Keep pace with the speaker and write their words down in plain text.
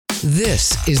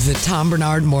This is the Tom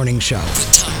Barnard Morning Show. The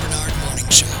Tom Barnard Morning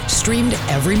Show. Streamed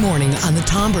every morning on the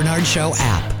Tom Barnard Show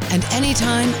app and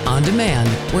anytime on demand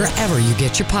wherever you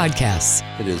get your podcasts.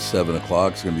 It is 7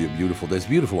 o'clock. It's going to be a beautiful day. It's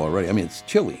beautiful already. I mean, it's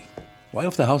chilly. Well, I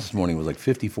left the house this morning. It was like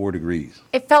 54 degrees.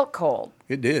 It felt cold.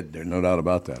 It did. There's no doubt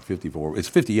about that. 54. It's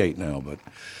 58 now, but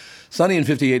sunny and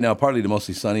 58 now. Partly to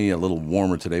mostly sunny. A little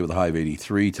warmer today with a high of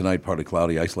 83. Tonight, partly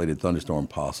cloudy. Isolated thunderstorm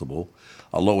possible.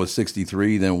 A low of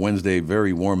 63. Then Wednesday,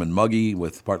 very warm and muggy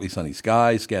with partly sunny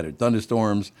skies, scattered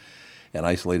thunderstorms, and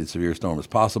isolated severe storm is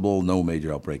possible. No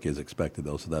major outbreak is expected,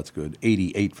 though, so that's good.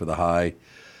 88 for the high.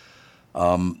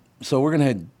 So we're going to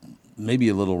have maybe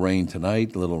a little rain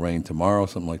tonight, a little rain tomorrow,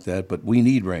 something like that. But we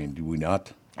need rain, do we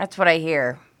not? That's what I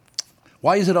hear.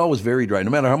 Why is it always very dry? No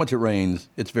matter how much it rains,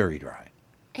 it's very dry.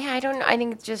 Yeah, I don't know. I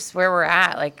think it's just where we're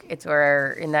at. Like, it's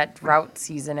where in that drought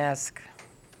season-esque.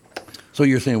 So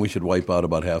you're saying we should wipe out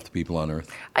about half the people on Earth?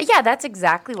 Yeah, that's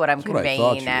exactly what I'm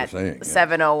conveying at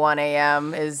 7:01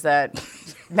 a.m. is that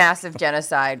massive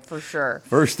genocide for sure.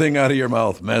 First thing out of your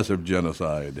mouth, massive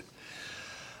genocide.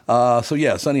 So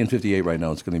yeah, sunny and 58 right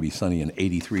now. It's going to be sunny and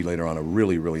 83 later on. A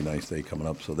really, really nice day coming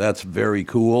up. So that's very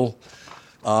cool.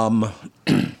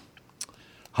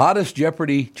 Hottest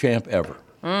Jeopardy champ ever.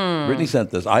 Brittany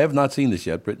sent this. I have not seen this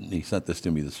yet. Brittany sent this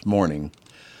to me this morning.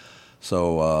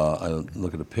 So I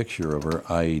look at a picture of her.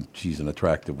 She's an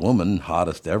attractive woman,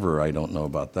 hottest ever. I don't know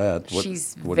about that.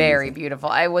 She's very beautiful.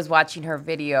 I was watching her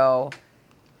video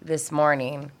this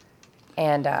morning,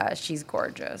 and she's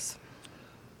gorgeous.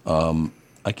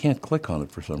 I can't click on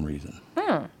it for some reason.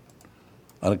 But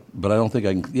I don't think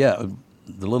I can. Yeah,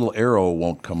 the little arrow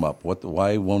won't come up.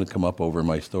 Why won't it come up over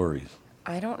my stories?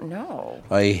 I don't know.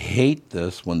 I hate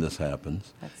this when this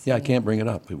happens. I can't bring it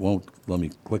up. It won't let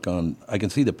me click on. I can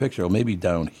see the picture. Maybe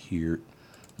down here.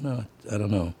 No, I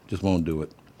don't know. Just won't do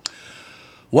it.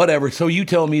 Whatever. So you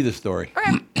tell me the story.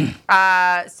 Okay.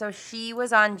 So she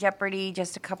was on Jeopardy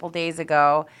just a couple days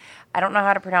ago. I don't know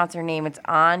how to pronounce her name. It's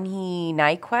Anhi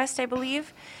Nyquist, I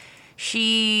believe.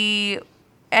 She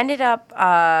ended up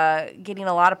getting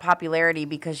a lot of popularity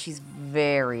because she's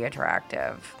very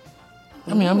attractive.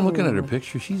 I mean, I'm looking at her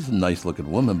picture. She's a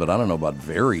nice-looking woman, but I don't know about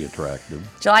very attractive.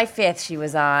 July 5th she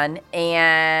was on,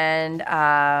 and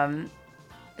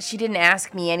she didn't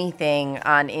ask me anything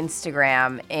on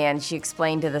Instagram, and she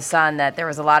explained to The Sun that there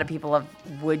was a lot of people of,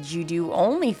 would you do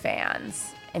OnlyFans?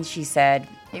 And she said,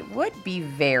 it would be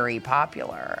very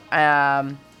popular.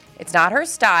 It's not her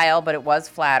style, but it was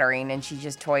flattering, and she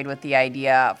just toyed with the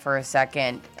idea for a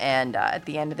second, and at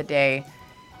the end of the day,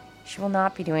 she will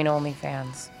not be doing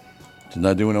OnlyFans. She's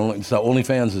not doing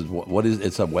OnlyFans is what is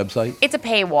it's a website? It's a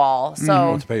paywall.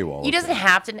 So it's a paywall. You doesn't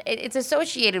have to. It's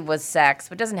associated with sex,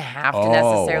 but it doesn't have to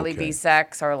necessarily be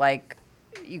sex or like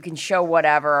you can show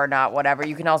whatever or not whatever.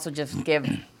 You can also just give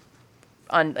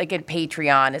on like a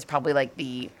Patreon is probably like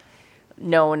the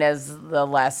known as the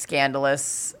less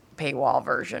scandalous paywall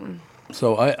version.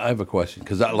 So I have a question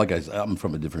because like I said, I'm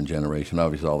from a different generation,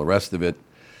 obviously all the rest of it,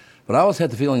 but I always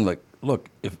had the feeling like, look,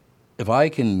 if I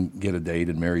can get a date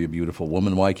and marry a beautiful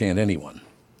woman, why can't anyone?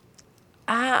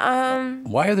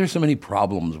 Why are there so many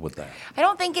problems with that? I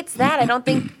don't think it's that. I don't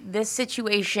think this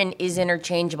situation is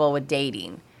interchangeable with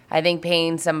dating. I think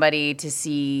paying somebody to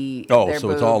see their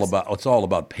boobs. It's all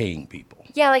about paying people.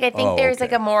 Yeah, like I think there's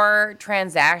like a more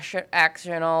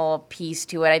transactional piece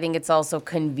to it. I think it's also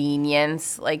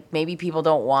convenience. Like maybe people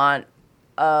don't want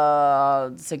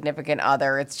a significant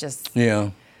other. It's just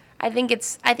I think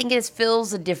it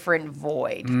fills a different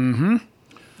void. Mm-hmm.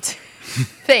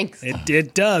 Thanks.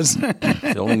 It does.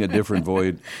 Filling a different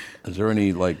void. Is there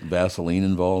any like Vaseline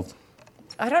involved?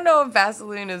 I don't know if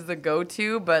Vaseline is the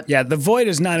go-to, but yeah, the void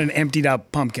is not an emptied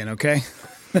out pumpkin. Okay.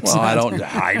 Well,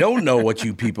 I don't know what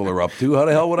you people are up to. How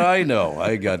the hell would I know?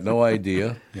 I got no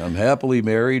idea. I'm happily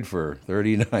married for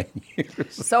 39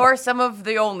 years. So are some of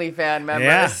the OnlyFans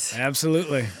members. Yeah,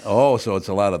 absolutely. Oh, so it's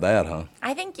a lot of that, huh?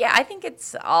 I think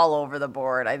it's all over the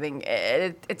board. I think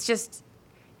it's just,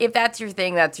 if that's your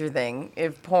thing, that's your thing.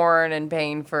 If porn and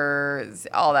paying for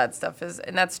all that stuff is,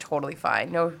 and that's totally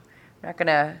fine. No, I'm not going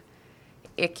to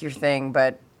ick your thing,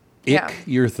 but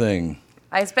your thing.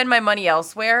 I spend my money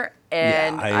elsewhere,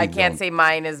 and I can't say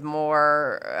mine is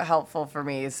more helpful for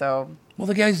me. So, well,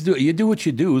 the guys do what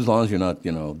you do as long as you're not,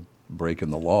 breaking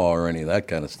the law or any of that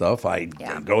kind of stuff. Go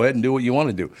ahead and do what you want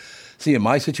to do. See, in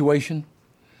my situation,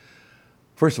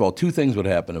 first of all, two things would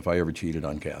happen if I ever cheated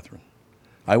on Catherine.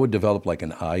 I would develop like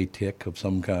an eye tick of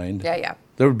some kind. Yeah.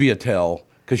 There would be a tell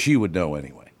because she would know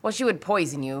anyway. Well, she would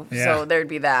poison you, so there'd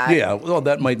be that. Yeah, well,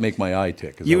 that might make my eye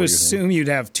tick. You assume you'd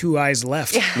have two eyes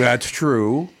left. Yeah. That's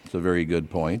true. It's a very good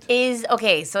point.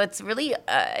 So it's really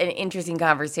an interesting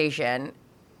conversation.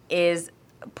 Is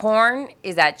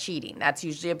that cheating? That's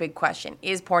usually a big question.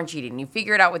 Is porn cheating? You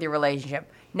figure it out with your relationship.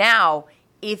 Now,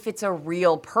 if it's a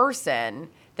real person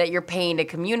that you're paying to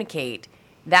communicate,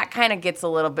 that kind of gets a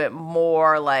little bit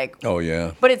more like... Oh,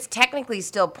 yeah. But it's technically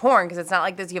still porn because it's not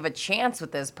like this. You have a chance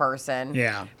with this person.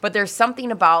 Yeah. But there's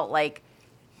something about like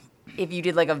if you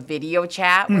did like a video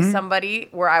chat with somebody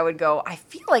where I would go, I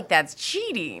feel like that's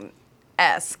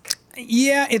cheating-esque.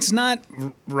 Yeah, it's not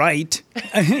right.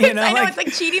 You know, I know, it's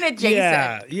like cheating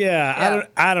adjacent. Yeah.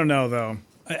 I don't know, though.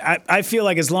 I feel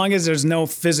like as long as there's no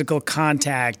physical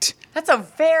contact... That's a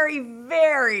very,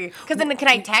 very... Because then can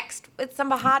I text with some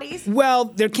hotties? Well,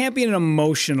 there can't be an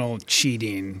emotional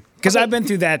cheating. Because I've been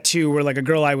through that, too, where like a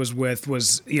girl I was with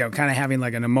was, kind of having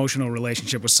like an emotional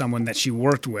relationship with someone that she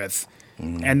worked with.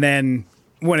 And then...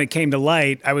 when it came to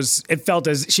light, I was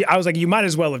like, you might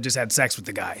as well have just had sex with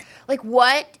the guy. Like,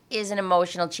 what is an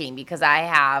emotional cheating? Because I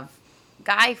have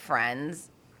guy friends.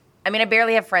 I mean, I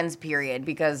barely have friends, period,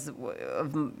 because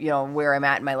of, where I'm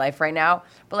at in my life right now.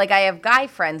 But, like, I have guy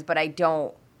friends, but I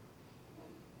don't,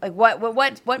 like,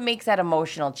 what makes that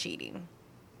emotional cheating?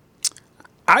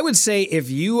 I would say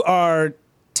if you are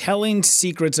telling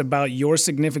secrets about your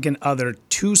significant other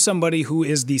to somebody who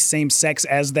is the same sex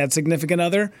as that significant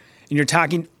other, and you're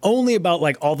talking only about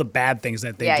like all the bad things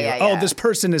that they do. Oh, this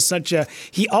person is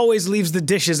he always leaves the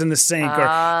dishes in the sink,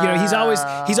 or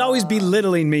he's always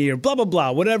belittling me, or blah blah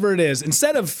blah, whatever it is.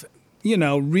 Instead of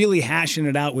really hashing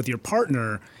it out with your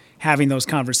partner, having those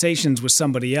conversations with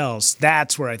somebody else,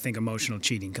 that's where I think emotional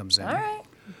cheating comes in. All right.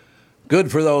 Good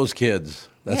for those kids.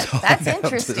 That's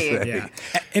interesting. Yeah.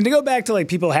 And to go back to like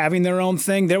people having their own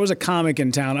thing, there was a comic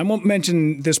in town. I won't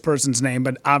mention this person's name,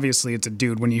 but obviously it's a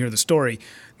dude when you hear the story.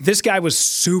 This guy was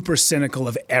super cynical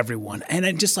of everyone. And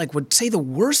I just like would say the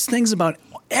worst things about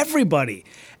everybody.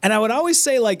 And I would always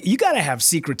say like, you got to have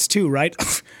secrets too, right?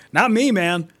 Not me,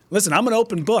 man. Listen, I'm an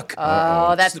open book.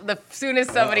 Oh, that's the soon as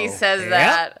somebody says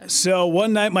that. Yeah. So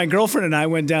one night, my girlfriend and I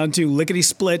went down to Lickety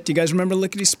Split. Do you guys remember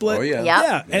Lickety Split? Oh, yeah. Yep.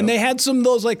 Yeah. And they had some of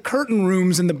those like curtain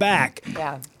rooms in the back.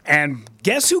 Yeah. And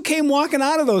guess who came walking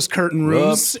out of those curtain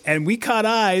rooms? And we caught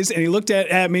eyes, and he looked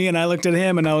at me, and I looked at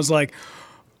him, and I was like,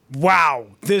 wow,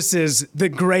 this is the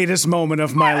greatest moment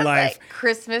of my life. Like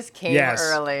Christmas came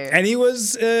early. And he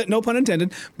was, no pun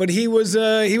intended, but he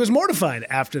was mortified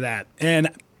after that.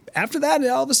 And after that,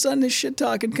 all of a sudden, his shit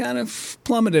talking kind of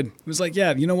plummeted. It was like,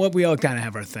 yeah, you know what? We all kind of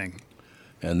have our thing.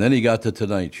 And then he got the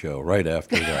Tonight Show right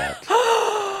after that.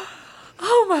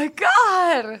 Oh, my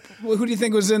God. Well, who do you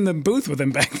think was in the booth with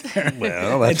him back there?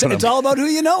 Well, it's all about who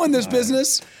you know in this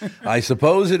business. I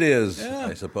suppose it is. Yeah.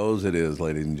 I suppose it is,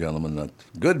 ladies and gentlemen.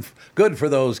 Good for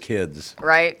those kids.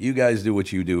 Right. You guys do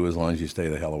what you do as long as you stay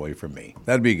the hell away from me.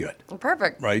 That'd be good.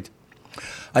 Perfect. Right?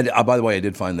 By the way, I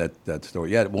did find that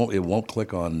story. Yeah, it won't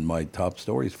click on my top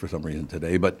stories for some reason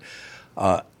today. But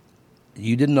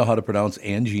you didn't know how to pronounce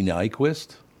Angie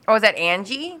Nyquist? Oh, is that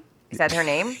Angie? Is that her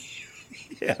name?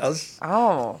 Yes.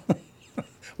 Oh.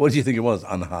 What did you think it was?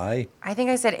 On high? I think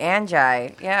I said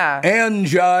Angi. Yeah.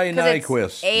 Angie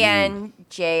Nyquist.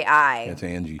 A-N-J-I. That's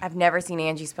Angie. I've never seen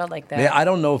Angie spelled like that. Yeah, I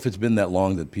don't know if it's been that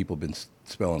long that people have been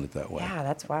spelling it that way. Yeah,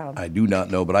 that's wild. I do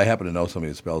not know, but I happen to know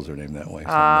somebody that spells their name that way. So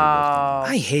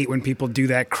I hate when people do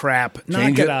that crap.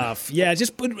 Knock it off. Yeah,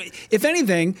 just put, if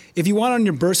anything, if you want on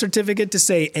your birth certificate to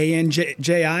say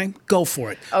A-N-J-I, go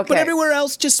for it. Okay. But everywhere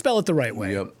else, just spell it the right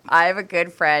way. Yep. I have a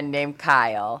good friend named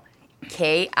Kyle.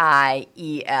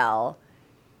 K-I-E-L.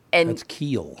 And That's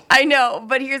Keel. I know,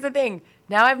 but here's the thing.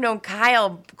 Now I've known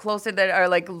Kyle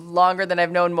longer than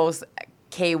I've known most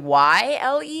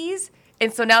K-Y-L-Es.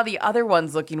 And so now the other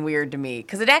one's looking weird to me.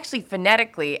 Because it actually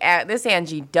phonetically, this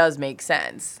Angie does make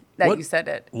sense that you said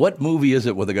it. What movie is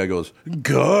it where the guy goes,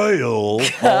 Kyle?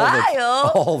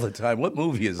 Kyle? All the time. What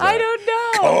movie is that? I don't know.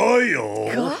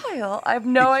 Kyle. I have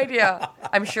no idea.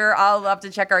 I'm sure I'll have to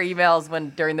check our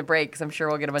emails during the break because I'm sure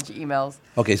we'll get a bunch of emails.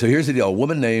 Okay, so here's the deal. A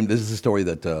woman named, this is a story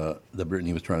that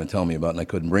Brittany was trying to tell me about and I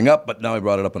couldn't bring up, but now I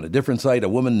brought it up on a different site. A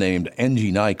woman named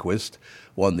Angie Nyquist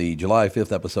won the July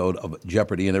 5th episode of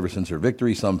Jeopardy, and ever since her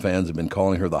victory, some fans have been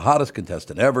calling her the hottest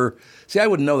contestant ever. See, I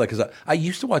wouldn't know that because I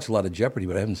used to watch a lot of Jeopardy,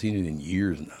 but I haven't seen it in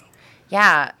years now.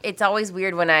 Yeah, it's always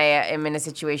weird when I am in a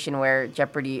situation where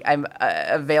Jeopardy, I'm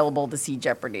available to see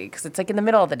Jeopardy because it's like in the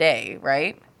middle of the day,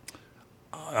 right?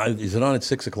 Is it on at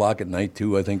 6 o'clock at night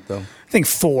too, I think, though? I think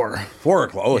 4. 4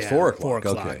 o'clock. Oh, it's 4 o'clock.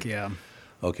 4 o'clock, okay. yeah.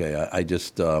 Okay, I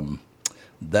just,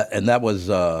 that was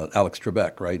Alex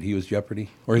Trebek, right? He was Jeopardy?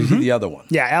 Or is he the other one?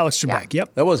 Yeah, Alex Trebek,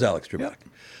 yep. That was Alex Trebek. Yep.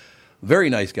 Very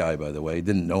nice guy, by the way.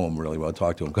 Didn't know him really well. I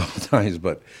talked to him a couple of times,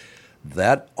 but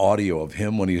That audio of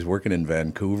him when he's working in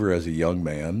Vancouver as a young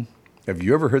man, have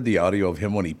you ever heard the audio of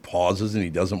him when he pauses and he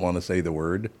doesn't want to say the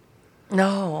word?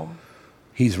 No.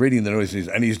 He's reading the news,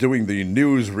 and he's doing the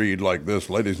news read like this.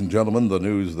 Ladies and gentlemen, the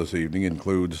news this evening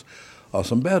includes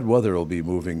some bad weather will be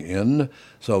moving in,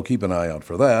 so keep an eye out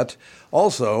for that.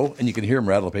 Also, and you can hear him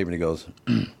rattle the paper, and he goes,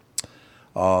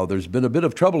 there's been a bit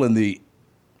of trouble in the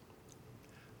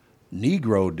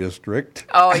Negro district.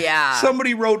 Oh, yeah.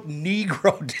 Somebody wrote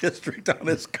Negro district on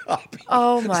his copy.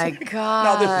 Oh, my God.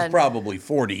 Now, this is probably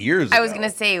 40 years ago. I was going to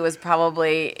say it was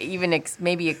probably even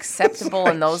maybe acceptable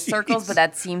in those circles, but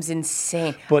that seems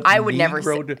insane. But I would never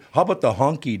say. How about the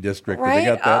honky district? Right? Did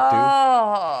they got that, too?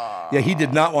 Oh. Yeah, he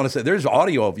did not want to say. There's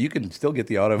audio of, you can still get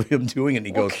the audio of him doing it, and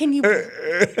he goes, Can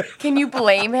you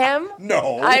blame him?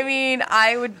 No. I mean,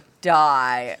 I would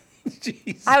die.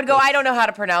 Jeez. I would go, I don't know how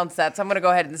to pronounce that, so I'm going to go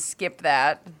ahead and skip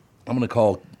that. I'm going to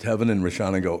call Tevin and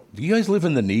Rashawn and go, do you guys live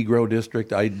in the Negro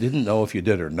district? I didn't know if you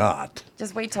did or not.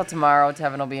 Just wait till tomorrow.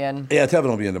 Tevin will be in. Yeah, Tevin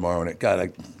will be in tomorrow. And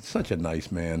God, such a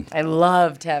nice man. I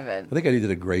love Tevin. I think I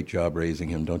did a great job raising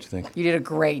him, don't you think? You did a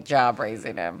great job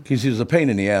raising him. Because he was a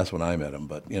pain in the ass when I met him,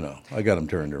 but, I got him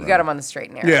turned around. You got him on the straight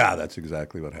and narrow. Yeah, that's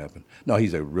exactly what happened. No,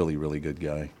 he's a really, really good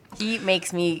guy. He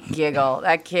makes me giggle.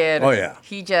 That kid. Oh, yeah.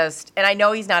 And I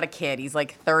know he's not a kid. He's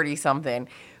like 30-something,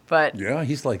 but. Yeah,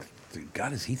 he's like,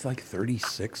 God, is he like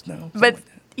 36 now? But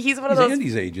he's one of those.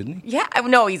 Andy's age, isn't he? Yeah,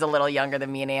 no, he's a little younger than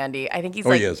me and Andy. I think he's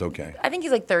he is, okay. I think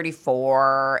he's like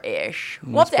 34-ish.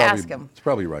 We'll have to ask him. It's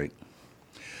probably right.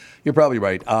 You're probably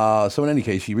right. So in any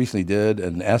case, she recently did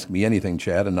an Ask Me Anything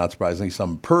chat, and not surprisingly,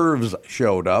 some pervs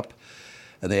showed up,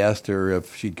 and they asked her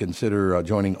if she'd consider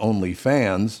joining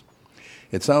OnlyFans.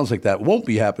 It sounds like that won't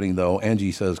be happening, though.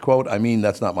 Angie says, quote, I mean,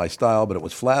 that's not my style, but it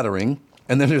was flattering.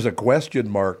 And then there's a question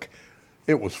mark.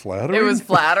 It was flattering? It was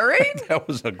flattering? That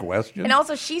was a question? And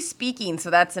also, she's speaking, so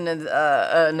that's an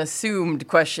assumed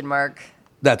question mark.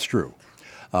 That's true.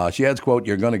 She adds, quote,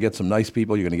 you're going to get some nice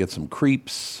people. You're going to get some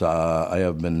creeps. I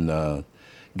have been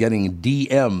getting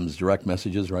DMs, direct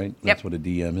messages, right? That's what a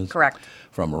DM is? Correct.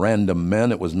 From random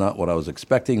men. It was not what I was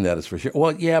expecting, that is for sure.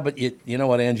 Well, yeah, but you know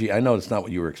what, Angie? I know it's not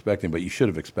what you were expecting, but you should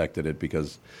have expected it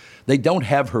because they don't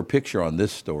have her picture on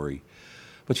this story.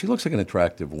 But she looks like an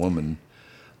attractive woman.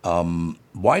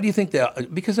 Why do you think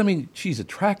that? Because, I mean, she's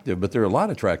attractive, but there are a lot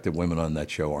of attractive women on that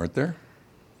show, aren't there?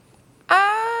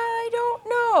 I don't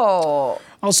know.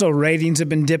 Also, ratings have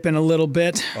been dipping a little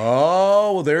bit.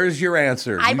 Oh, there's your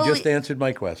answer. You just answered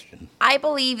my question. I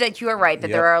believe that you are right, that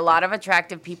there are a lot of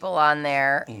attractive people on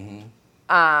there.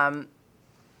 Mm-hmm.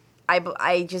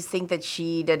 I just think that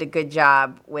she did a good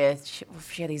job with,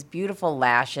 she had these beautiful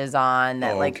lashes on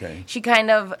that, she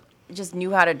kind of just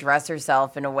knew how to dress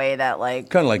herself in a way that, like...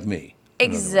 Kind of like me.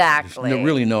 Exactly. You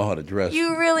really know how to dress.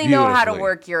 You really know how to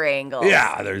work your angles.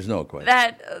 Yeah, there's no question.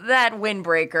 That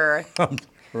windbreaker.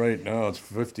 Right now it's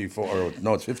 54.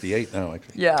 No, it's 58 now,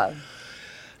 actually. Yeah.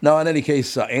 Now, in any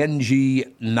case, Angie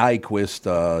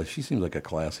Nyquist, she seems like a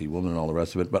classy woman and all the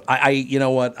rest of it. But I you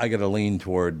know what? I got to lean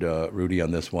toward Rudy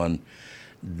on this one.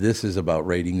 This is about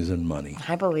ratings and money.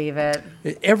 I believe it.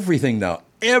 Everything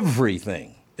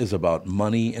is about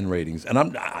money and ratings. And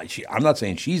I'm not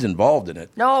saying she's involved in it.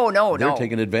 No. They're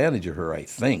taking advantage of her, I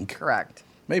think. Correct.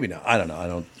 Maybe not. I don't know.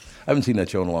 I haven't seen that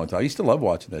show in a long time. I used to love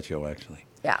watching that show, actually.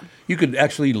 Yeah. You could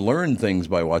actually learn things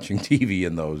by watching TV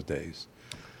in those days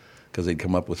because they'd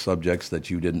come up with subjects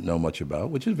that you didn't know much about,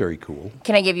 which is very cool.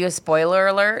 Can I give you a spoiler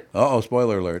alert? Uh-oh,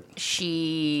 spoiler alert.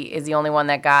 She is the only one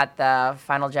that got the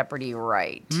Final Jeopardy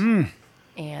right.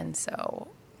 And so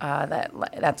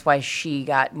that's why she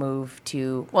got moved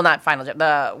to, well, not Final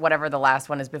Jeopardy, whatever the last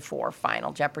one is before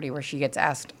Final Jeopardy, where she gets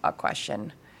asked a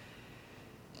question.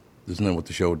 Isn't that what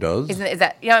the show does? Is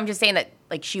that, I'm just saying that,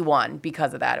 like, she won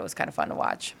because of that. It was kind of fun to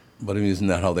watch. But I mean, isn't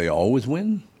that how they always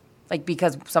win? Like,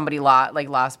 because somebody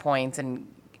lost points and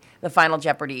the Final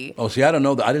Jeopardy. Oh, see, I don't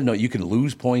know. I didn't know you can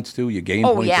lose points, too. You gain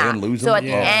points and lose them. So at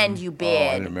the end, you bid. Oh,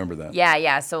 I didn't remember that.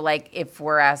 Yeah. So, like, if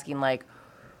we're asking, like,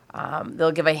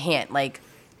 they'll give a hint, like,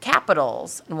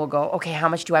 capitals. And we'll go, okay, how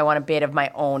much do I want to bid of my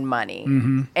own money?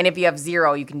 Mm-hmm. And if you have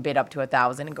 0, you can bid up to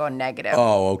 1,000 and go negative.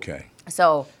 Oh, okay.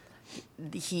 So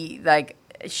she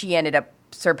ended up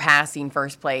surpassing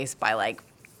first place by like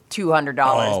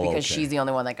 $200 because she's the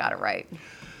only one that got it right.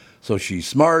 So she's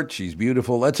smart, she's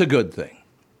beautiful. That's a good thing.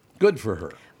 Good for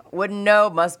her. Wouldn't know.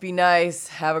 Must be nice.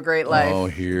 Have a great life. Oh,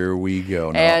 here we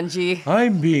go. Now, Angie.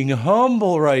 I'm being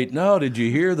humble right now. Did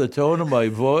you hear the tone of my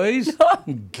voice?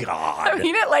 God. I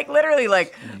mean it like literally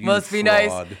like, must be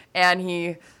nice.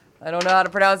 And I don't know how to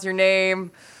pronounce your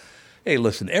name. Hey,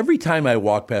 listen, every time I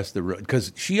walk past the road,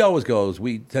 because she always goes,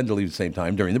 we tend to leave at the same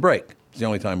time during the break. It's the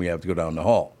only time we have to go down the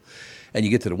hall. And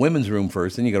you get to the women's room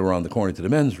first, then you go around the corner to the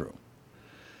men's room.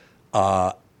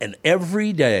 And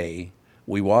every day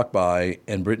we walk by,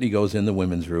 and Brittany goes in the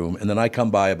women's room, and then I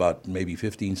come by about maybe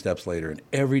 15 steps later, and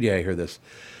every day I hear this,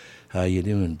 "How you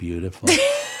doing, beautiful?"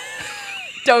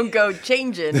 Don't go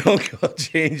changing. Don't go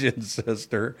changing,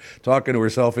 sister. Talking to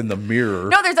herself in the mirror.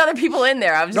 No, there's other people in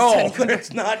there. I was just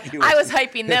it's not you. I was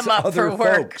hyping them up for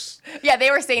work. Folks. Yeah,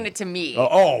 they were saying it to me.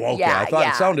 Okay. Yeah, I thought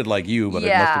it sounded like you, but it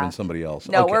must have been somebody else.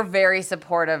 No, okay. We're very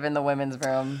supportive in the women's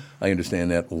room. I understand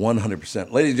that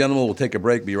 100%. Ladies and gentlemen, we'll take a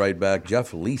break. Be right back.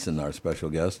 Jeff Leeson, our special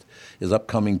guest, his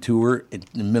upcoming tour in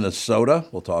Minnesota.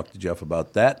 We'll talk to Jeff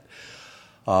about that.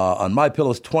 On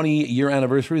MyPillow's 20-year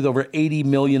anniversary, with over 80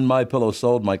 million MyPillows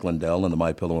sold, Mike Lindell and the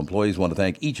MyPillow employees want to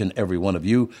thank each and every one of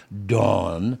you.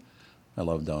 Dawn. I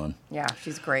love Dawn. Yeah,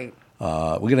 she's great.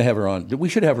 We're going to have her on. We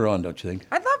should have her on, don't you think?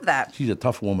 I'd love that. She's a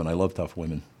tough woman. I love tough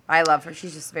women. I love her.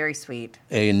 She's just very sweet.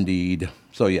 Indeed.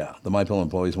 So, yeah, the MyPillow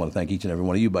employees want to thank each and every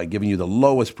one of you by giving you the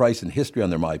lowest price in history on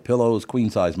their MyPillows.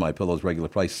 Queen-size MyPillows, regular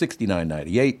price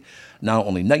 $69.98. Now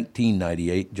only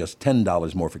 $19.98, just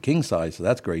 $10 more for king-size, so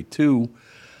that's great, too.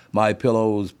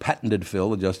 MyPillow's patented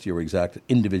fill adjusts to your exact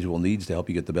individual needs to help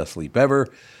you get the best sleep ever.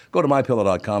 Go to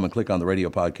MyPillow.com and click on the radio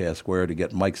podcast square to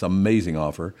get Mike's amazing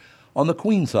offer on the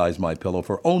queen-size MyPillow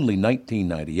for only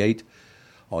 $19.98.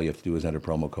 All you have to do is enter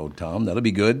promo code TOM. That'll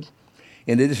be good.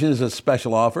 In addition, as a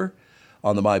special offer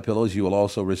on the MyPillows, you will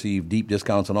also receive deep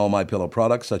discounts on all MyPillow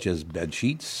products such as bed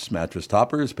sheets, mattress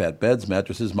toppers, pet beds,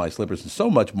 mattresses, My Slippers, and so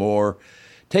much more.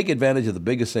 Take advantage of the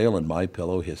biggest sale in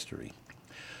MyPillow history.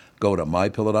 Go to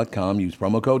MyPillow.com, use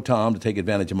promo code TOM to take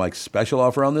advantage of Mike's special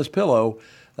offer on this pillow.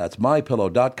 That's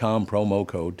MyPillow.com, promo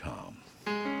code TOM.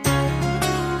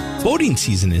 Boating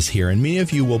season is here, and many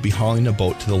of you will be hauling a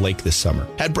boat to the lake this summer.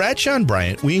 At Bradshaw &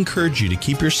 Bryant, we encourage you to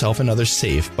keep yourself and others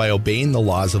safe by obeying the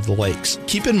laws of the lakes.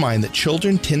 Keep in mind that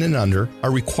children 10 and under are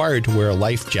required to wear a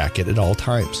life jacket at all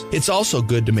times. It's also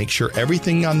good to make sure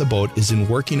everything on the boat is in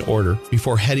working order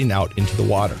before heading out into the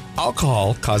water.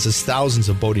 Alcohol causes thousands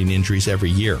of boating injuries every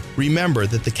year. Remember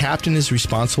that the captain is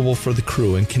responsible for the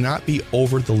crew and cannot be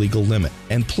over the legal limit.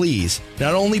 And please,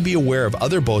 not only be aware of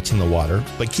other boats in the water,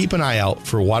 but keep an eye out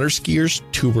for water skiers,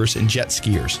 tubers, and jet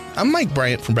skiers. I'm Mike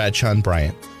Bryant from Bradshaw &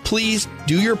 Bryant. Please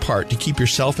do your part to keep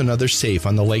yourself and others safe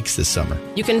on the lakes this summer.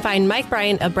 You can find Mike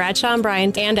Bryant of Bradshaw &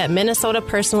 Bryant and at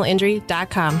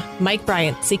MinnesotaPersonalInjury.com. Mike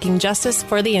Bryant, seeking justice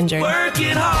for the injured.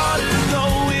 Working hard and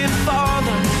going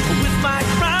farther with Mike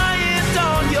Bryant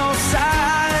on your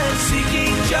side.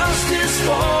 Seeking justice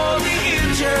for the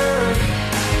injured.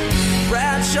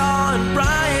 Bradshaw &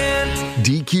 Bryant.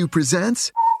 DQ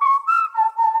presents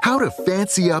How to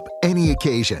Fancy Up Any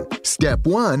Occasion. Step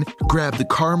 1, grab the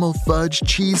caramel fudge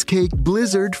cheesecake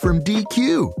blizzard from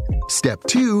DQ. Step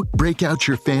 2, break out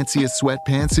your fanciest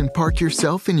sweatpants and park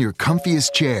yourself in your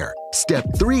comfiest chair. Step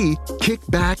 3, kick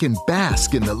back and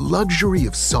bask in the luxury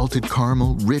of salted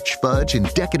caramel, rich fudge,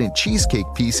 and decadent cheesecake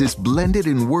pieces blended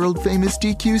in world-famous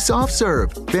DQ soft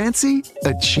serve. Fancy?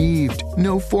 Achieved.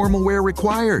 No formal wear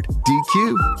required.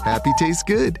 DQ. Happy tastes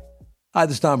good. Hi,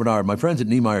 this is Tom Barnard. My friends at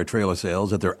Niemeyer Trailer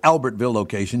Sales at their Albertville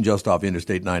location just off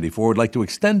Interstate 94 would like to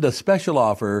extend a special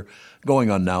offer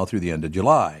going on now through the end of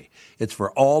July. It's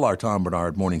for all our Tom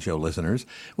Barnard Morning Show listeners.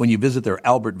 When you visit their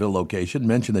Albertville location,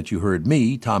 mention that you heard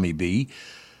me, Tommy B.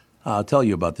 I'll tell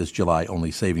you about this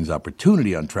July-only savings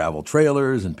opportunity on travel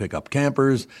trailers and pickup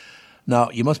campers. Now,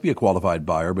 you must be a qualified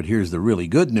buyer, but here's the really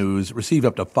good news. Receive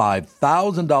up to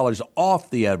 $5,000 off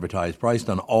the advertised price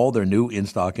on all their new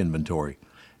in-stock inventory.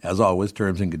 As always,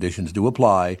 terms and conditions do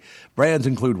apply. Brands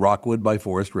include Rockwood by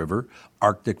Forest River,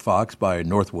 Arctic Fox by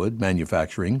Northwood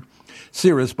Manufacturing,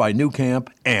 Cirrus by New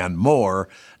Camp, and more.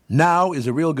 Now is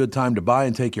a real good time to buy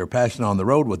and take your passion on the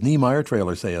road with Niemeyer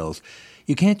Trailer Sales.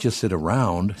 You can't just sit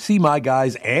around. See my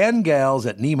guys and gals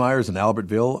at Niemeyer's in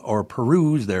Albertville or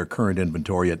peruse their current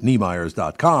inventory at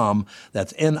Niemeyers.com.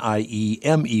 That's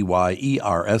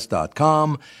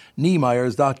Niemeyers.com.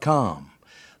 Niemeyers.com.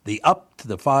 The Up to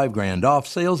the $5,000 off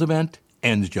sales event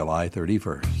ends July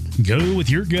 31st. Go with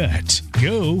your gut.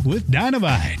 Go with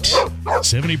Dynamite.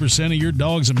 70% of your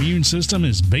dog's immune system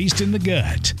is based in the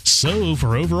gut. So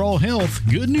for overall health,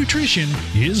 good nutrition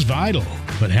is vital.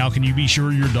 But how can you be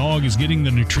sure your dog is getting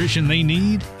the nutrition they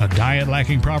need? A diet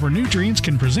lacking proper nutrients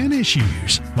can present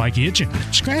issues like itching,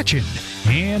 scratching,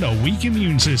 and a weak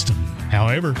immune system.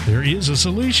 However, there is a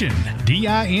solution.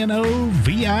 DINOVITE.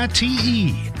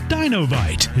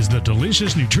 Dinovite is the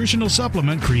delicious nutritional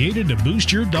supplement created to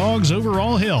boost your dog's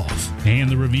overall health. And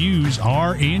the reviews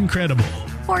are incredible.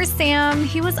 Poor Sam.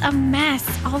 He was a mess,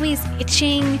 always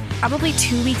itching. Probably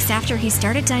 2 weeks after he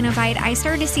started Dinovite, I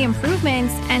started to see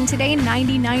improvements, and today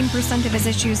 99% of his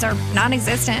issues are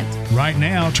non-existent. Right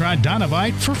now, try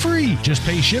Dinovite for free. Just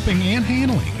pay shipping and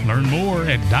handling. Learn more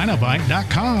at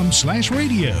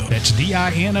dinovite.com/radio. That's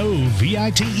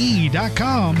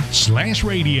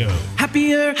DINOVITE.com/radio.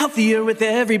 Happier, healthier with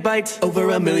every bite. Over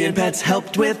 1 million pets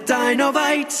helped with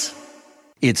Dinovite.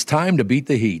 It's time to beat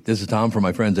the heat. This is Tom from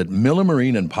my friends at Miller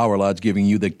Marine and Power Lodge, giving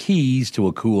you the keys to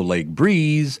a cool lake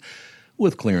breeze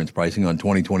with clearance pricing on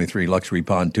 2023 luxury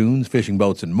pontoons, fishing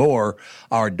boats, and more.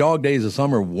 Our dog days of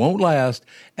summer won't last,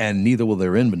 and neither will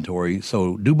their inventory.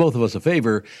 So do both of us a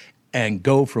favor and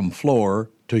go from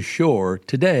floor to shore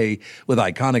today with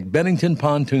iconic Bennington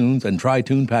pontoons and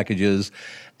tri-toon packages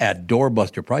at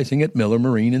doorbuster pricing at Miller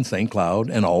Marine in St.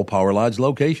 Cloud and all Power Lodge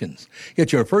locations.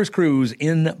 Get your first cruise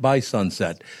in by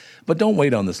sunset. But don't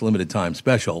wait on this limited time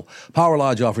special. Power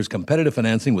Lodge offers competitive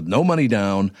financing with no money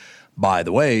down. By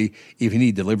the way, if you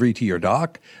need delivery to your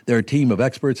dock, their team of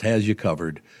experts has you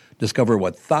covered. Discover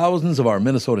what thousands of our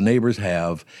Minnesota neighbors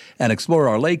have and explore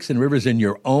our lakes and rivers in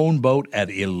your own boat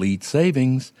at Elite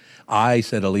Savings. I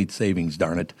said Elite Savings,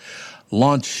 darn it.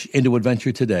 Launch into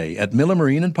adventure today at Miller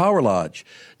Marine and Power Lodge.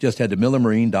 Just head to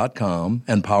millermarine.com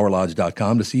and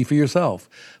powerlodge.com to see for yourself.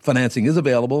 Financing is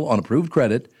available on approved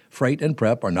credit. Freight and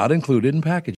prep are not included in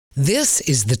package. This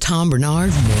is the Tom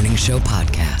Barnard Morning Show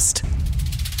podcast.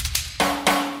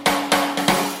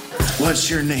 What's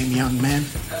your name, young man?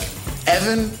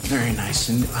 Evan? Very nice.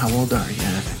 And how old are you,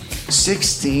 Evan?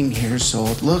 16 years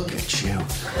old. Look at you.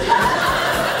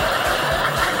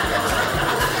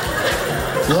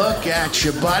 Look at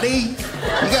you, buddy.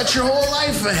 You got your whole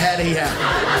life ahead of you.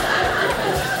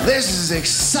 This is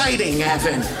exciting,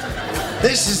 Evan.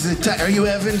 This is the time. Are you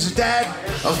Evan's dad?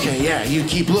 Okay, yeah, you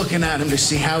keep looking at him to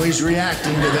see how he's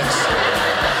reacting to this.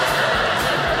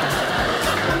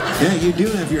 Yeah, you do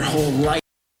have your whole life.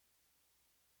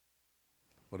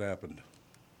 What happened?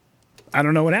 I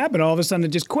don't know what happened. All of a sudden, it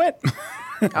just quit.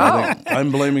 Oh.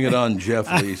 I'm blaming it on Jeff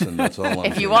Leeson. That's all I'm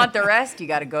If you saying. want the rest, you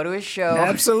got to go to his show.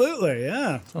 Absolutely,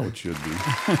 yeah. Oh, it should be.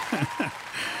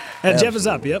 And Jeff is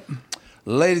up, yep.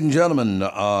 Ladies and gentlemen,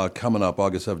 coming up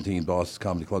August 17th, Boston's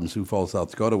Comedy Club in Sioux Falls,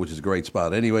 South Dakota, which is a great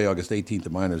spot. Anyway, August 18th,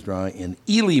 the Miners Dry in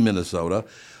Ely, Minnesota.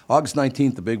 August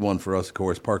 19th, the big one for us, of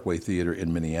course, Parkway Theater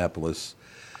in Minneapolis.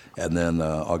 And then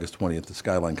August 20th, the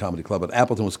Skyline Comedy Club at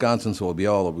Appleton, Wisconsin. So we'll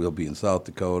be in South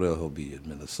Dakota. He'll be in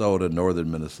Minnesota, northern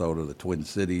Minnesota, the Twin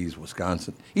Cities,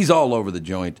 Wisconsin. He's all over the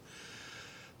joint.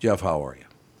 Jeff, how are you?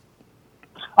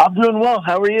 I'm doing well.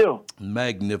 How are you?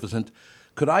 Magnificent.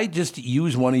 Could I just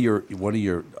use one of your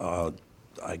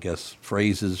I guess,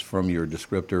 phrases from your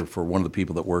descriptor for one of the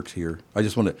people that works here? I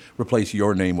just want to replace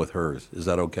your name with hers. Is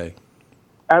that okay?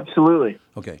 Absolutely.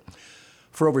 Okay.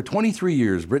 For over 23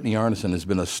 years, Brittany Arneson has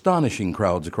been astonishing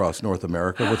crowds across North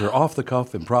America with her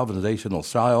off-the-cuff improvisational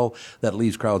style that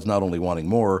leaves crowds not only wanting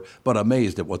more, but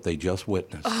amazed at what they just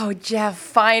witnessed. Oh, Jeff,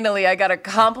 finally, I got a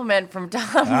compliment from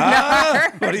Tom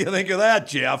Barnard. What do you think of that,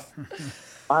 Jeff?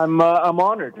 I'm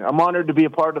honored. I'm honored to be a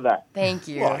part of that. Thank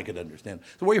you. Well, I could understand.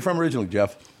 So where are you from originally,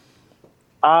 Jeff?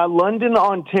 London,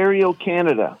 Ontario,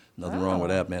 Canada. Nothing wrong with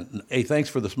that, man. Hey, thanks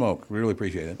for the smoke. Really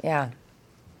appreciate it. Yeah.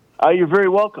 You're very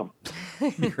welcome.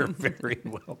 You're very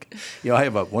welcome. You know, I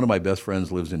have one of my best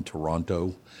friends lives in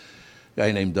Toronto, a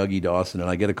guy named Dougie Dawson, and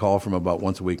I get a call from him about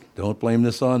once a week. Don't blame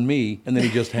this on me. And then he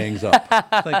just hangs up.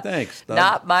 It's like, thanks, Doug.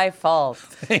 Not my fault.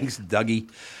 Thanks, Dougie.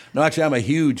 No, actually, I'm a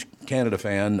huge Canada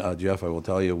fan. Jeff, I will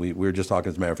tell you, we were just talking,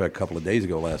 as a matter of fact, a couple of days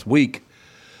ago last week,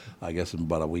 I guess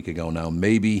about a week ago now,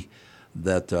 maybe,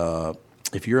 that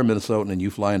if you're a Minnesotan and you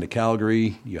fly into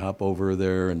Calgary, you hop over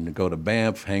there and go to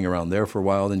Banff, hang around there for a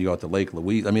while, then you go out to Lake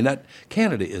Louise. I mean,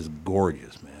 Canada is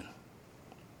gorgeous, man.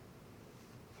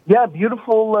 Yeah,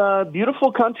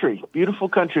 beautiful country. Beautiful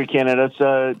country, Canada.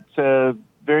 It's a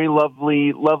very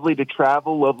lovely to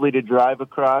travel, lovely to drive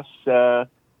across. Yeah,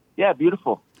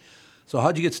 beautiful. So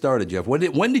how'd you get started, Jeff?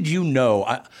 When did you know?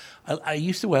 I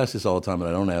used to ask this all the time, and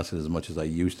I don't ask it as much as I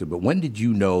used to, but when did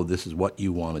you know this is what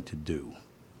you wanted to do?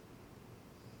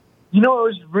 You know, I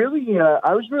was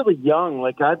really young.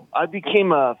 Like I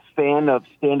became a fan of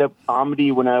stand-up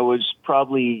comedy when I was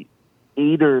probably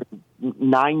 8 or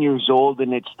 9 years old,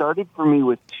 and it started for me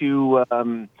with two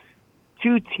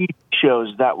TV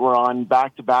shows that were on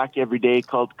back-to-back every day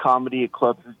called Comedy at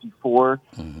Club 54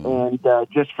 and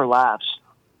Just for Laughs.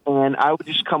 And I would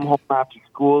just come home after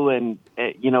school and,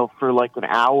 for like an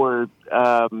hour,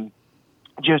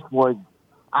 just was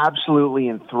absolutely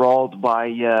enthralled by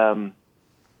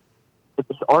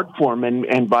this art form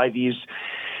and by these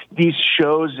these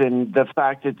shows and the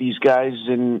fact that these guys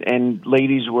and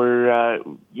ladies were,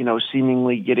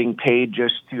 seemingly getting paid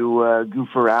just to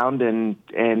goof around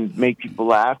and make people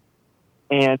laugh.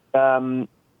 And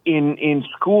in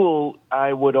school,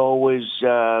 I would always, put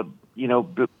a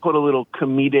little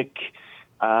comedic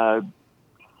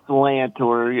slant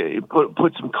or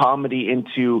put some comedy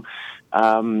into,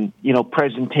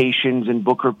 presentations and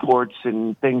book reports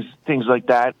and things like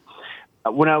that.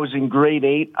 When I was in grade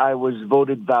 8, I was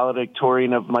voted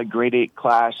valedictorian of my grade 8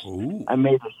 class. Ooh. I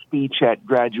made a speech at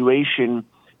graduation.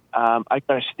 I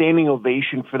got a standing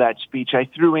ovation for that speech. I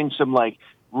threw in some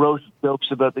roast jokes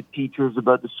about the teachers,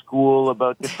 about the school,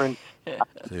 about different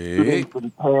students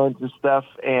and parents and stuff.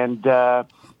 And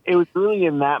it was really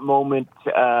in that moment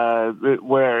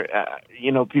where,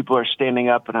 people are standing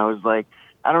up, and I was like,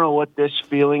 I don't know what this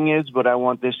feeling is, but I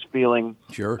want this feeling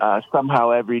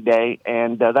somehow every day.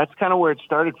 And that's kind of where it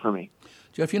started for me.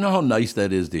 Jeff, you know how nice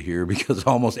that is to hear, because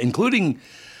almost, including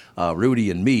Rudy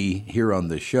and me here on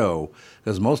this show,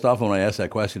 because most often when I ask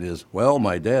that question is, well,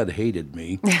 my dad hated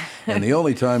me, and the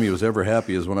only time he was ever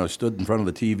happy is when I stood in front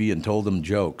of the TV and told him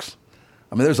jokes.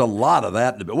 I mean, there's a lot of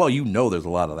that. Well, there's a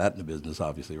lot of that in the business,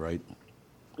 obviously, right?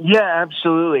 Yeah,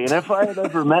 absolutely. And if I had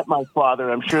ever met my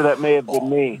father, I'm sure that may have been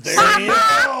me. There you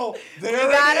go. There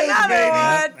We got it is, another baby.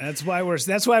 one.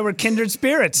 That's why we're kindred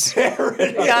spirits. There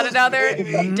it We got is, another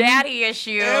baby. daddy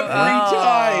issue. Every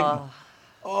time.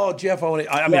 Oh, Jeff,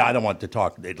 I don't want to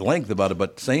talk at length about it,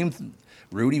 but same.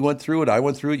 Rudy went through it. I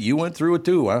went through it. You went through it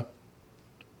too, huh?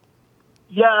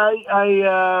 Yeah,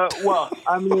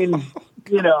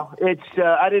 it's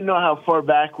I didn't know how far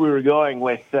back we were going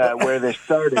with where this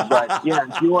started, but yeah,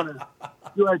 if you want to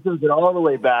take it all the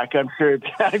way back, I'm sure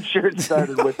it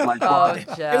started with my father.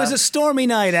 It was a stormy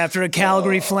night after a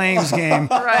Calgary Flames game.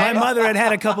 Right. My mother had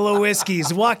had a couple of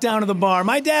whiskeys, walked down to the bar.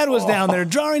 My dad was down there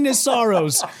drawing his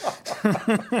sorrows.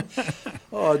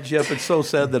 Oh, Jeff, it's so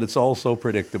sad that it's all so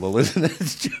predictable, isn't it?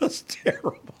 It's just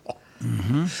terrible.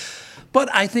 Mm-hmm. But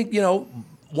I think,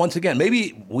 once again,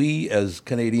 maybe we as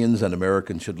Canadians and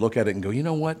Americans should look at it and go, you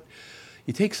know what?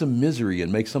 You take some misery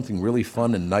and make something really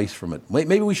fun and nice from it.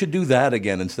 Maybe we should do that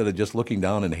again instead of just looking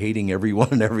down and hating everyone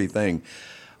and everything.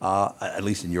 At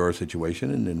least in your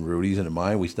situation and in Rudy's and in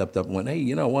mine, we stepped up and went, hey,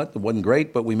 you know what? It wasn't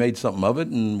great, but we made something of it,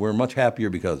 and we're much happier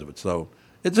because of it. So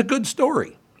it's a good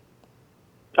story.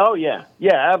 Oh, yeah.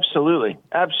 Yeah, absolutely.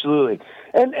 Absolutely.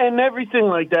 And everything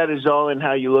like that is all in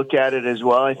how you look at it as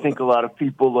well. I think a lot of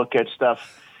people look at stuff,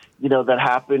 that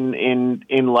happen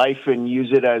in life and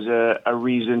use it as a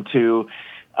reason to,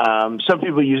 some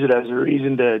people use it as a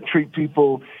reason to treat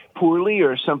people poorly,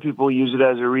 or some people use it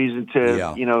as a reason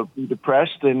to, be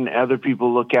depressed, and other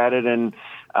people look at it and,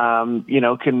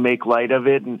 can make light of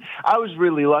it. And I was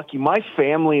really lucky. My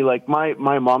family, like my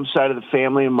mom's side of the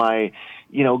family and my,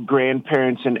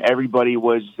 grandparents and everybody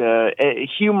was,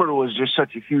 humor was just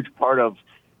such a huge part of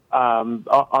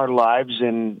our lives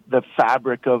and the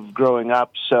fabric of growing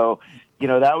up. So,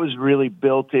 that was really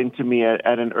built into me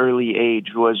at an early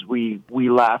age, was we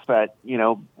laugh at,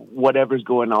 whatever's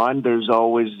going on. There's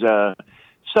always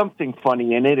something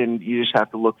funny in it, and you just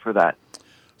have to look for that.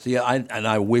 See,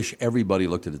 I wish everybody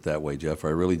looked at it that way, Jeff. I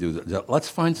really do. Let's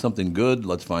find something good.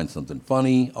 Let's find something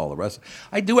funny, all the rest.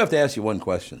 I do have to ask you one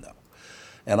question, though.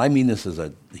 And I mean this as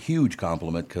a huge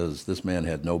compliment, because this man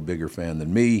had no bigger fan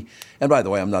than me. And by the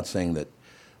way, I'm not saying that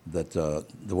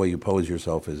the way you pose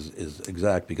yourself is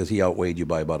exact, because he outweighed you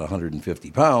by about 150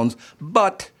 pounds.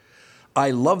 But I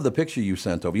love the picture you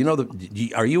sent over.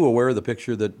 Are you aware of the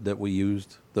picture that we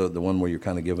used? The one where you're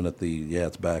kind of giving it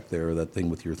it's back there, that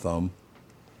thing with your thumb?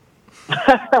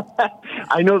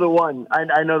 I know the one.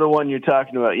 I know the one you're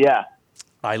talking about, yeah.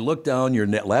 I look down, your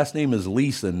last name is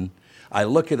Leeson. I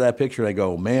look at that picture and I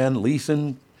go, man,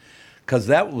 Leeson, because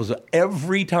that was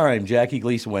every time Jackie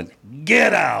Gleason went,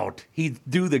 get out, he'd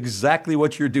do exactly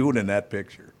what you're doing in that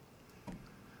picture.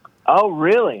 Oh,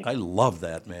 really? I love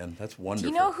that, man. That's wonderful.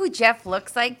 Do you know who Jeff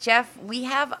looks like, Jeff? We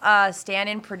have a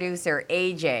stand-in producer,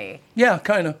 AJ. Yeah,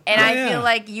 kind of. And I feel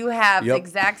like you have the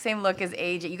exact same look as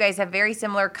AJ. You guys have very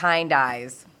similar kind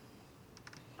eyes.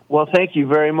 Well, thank you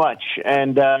very much.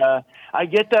 And I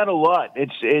get that a lot.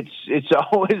 It's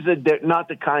always not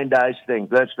the kind eyes thing.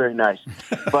 That's very nice.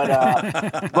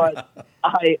 But but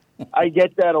I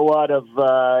get that a lot of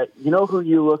who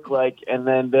you look like, and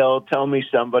then they'll tell me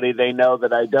somebody they know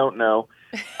that I don't know.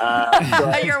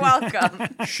 You're welcome.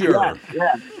 Sure.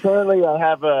 Yeah. Currently, I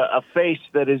have a face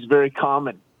that is very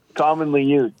commonly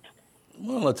used.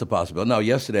 Well, that's a possibility. Now,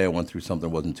 yesterday I went through something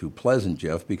that wasn't too pleasant,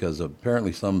 Jeff, because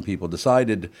apparently some people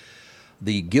decided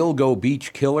the Gilgo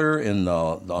Beach killer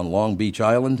on Long Beach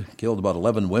Island killed about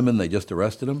 11 women. They just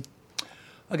arrested him.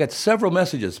 I got several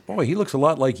messages. Boy, he looks a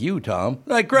lot like you, Tom.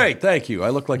 Like, great, thank you. I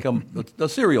look like I'm a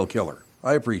serial killer.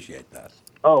 I appreciate that.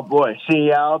 Oh, boy.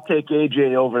 See, I'll take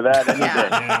AJ over that any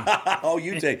day. Oh,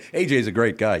 you take AJ's a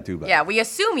great guy, too, Yeah, we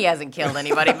assume he hasn't killed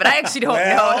anybody, but I actually don't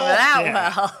know him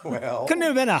that well. Couldn't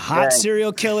have been a hot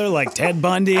serial killer like Ted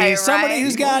Bundy. Right. Somebody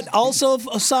who's got also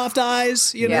soft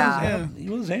eyes. You know? Yeah. He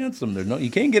was handsome. You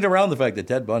can't get around the fact that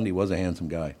Ted Bundy was a handsome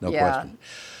guy. No question.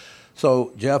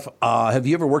 So, Jeff, have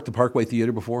you ever worked the Parkway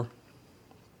Theater before?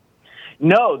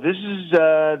 No, this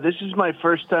is my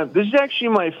first time. This is actually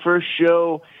my first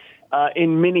show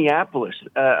in Minneapolis.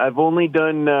 I've only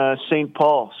done St.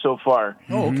 Paul so far,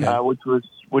 which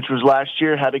was last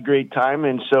year. Had a great time,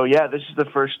 and so this is the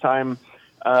first time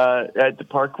at the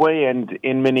Parkway and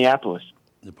in Minneapolis.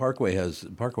 The Parkway has,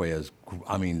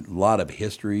 I mean, a lot of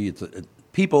history.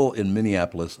 People in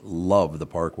Minneapolis love the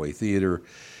Parkway Theater.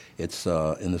 It's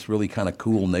in this really kind of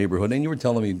cool neighborhood. And you were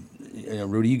telling me,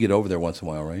 Rudy, you get over there once in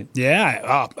a while, right?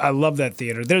 Yeah. I love that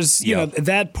theater. There's, you know,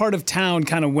 that part of town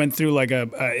kind of went through like a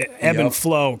ebb and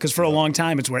flow because for a long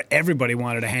time it's where everybody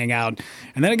wanted to hang out.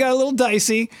 And then it got a little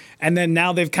dicey. And then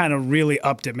now they've kind of really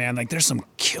upped it, man. Like there's some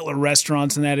killer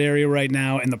restaurants in that area right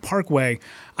now. And the Parkway,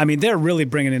 I mean, they're really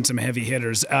bringing in some heavy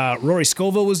hitters. Rory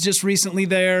Scovel was just recently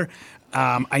there.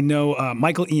 I know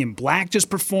Michael Ian Black just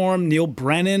performed, Neil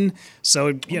Brennan.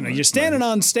 So, you're standing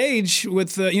on stage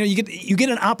with, you get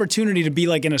an opportunity to be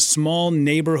like in a small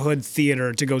neighborhood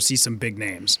theater to go see some big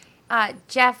names.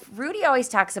 Jeff, Rudy always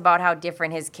talks about how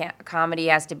different his comedy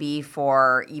has to be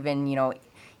for even,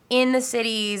 in the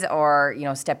cities or,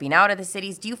 stepping out of the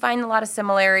cities. Do you find a lot of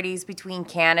similarities between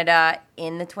Canada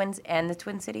in the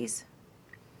Twin Cities?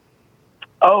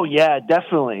 Oh, yeah,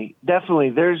 definitely. There's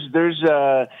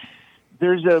a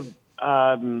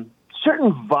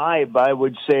certain vibe, I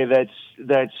would say,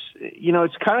 that's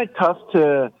it's kind of tough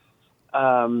to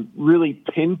really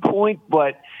pinpoint,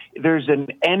 but there's an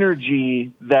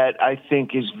energy that I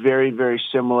think is very, very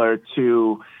similar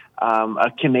to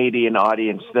a Canadian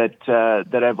audience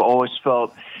that I've always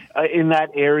felt in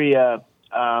that area.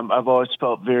 I've always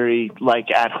felt very like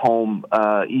at home,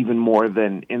 even more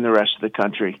than in the rest of the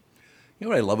country. You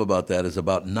know what I love about that is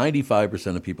about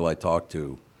 95% of people I talk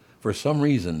to, for some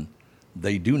reason,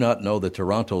 they do not know that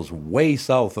Toronto's way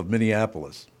south of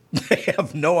Minneapolis. They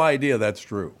have no idea that's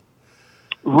true.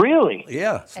 Really?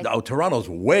 Yeah. Toronto's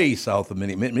way south of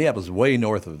Minneapolis, is way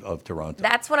north of Toronto.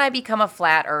 That's when I become a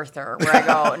flat earther, where I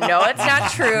go, no, it's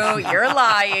not true. You're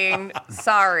lying.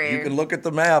 Sorry. You can look at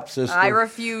the map, sister. I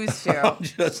refuse to. I'm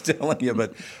just telling you,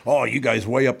 but, you guys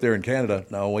way up there in Canada.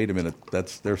 No, wait a minute.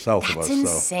 They're south of us. That's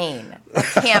insane. That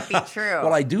can't be true.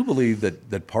 Well, I do believe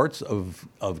that parts of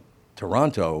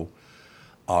Toronto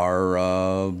are,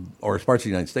 or parts of the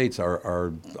United States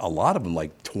are a lot of them,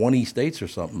 like 20 states or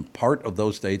something. Part of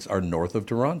those states are north of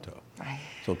Toronto.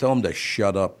 So tell them to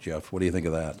shut up, Jeff. What do you think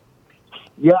of that?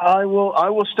 Yeah, I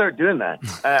will start doing that.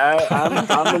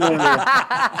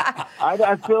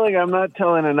 I feel like I'm not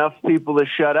telling enough people to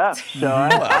shut up. So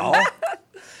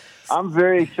I'm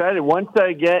very excited. Once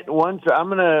I'm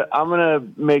gonna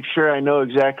make sure I know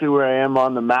exactly where I am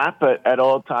on the map at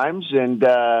all times, and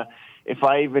if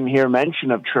I even hear mention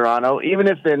of Toronto, even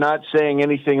if they're not saying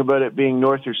anything about it being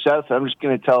north or south, I'm just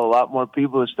going to tell a lot more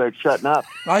people to start shutting up.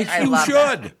 You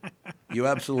should. You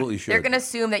absolutely should. They're going to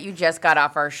assume that you just got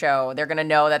off our show. They're going to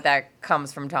know that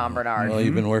comes from Tom Barnard. Well,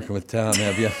 you've been working with Tom,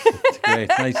 have you? It's great.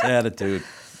 Nice attitude.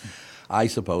 I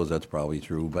suppose that's probably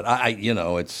true, but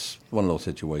it's one of those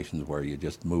situations where you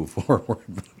just move forward.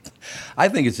 I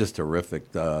think it's just terrific.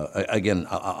 Again,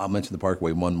 I'll mention the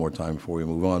Parkway one more time before we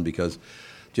move on because,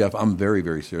 Jeff, I'm very,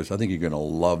 very serious. I think you're going to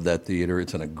love that theater.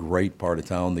 It's in a great part of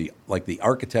town. The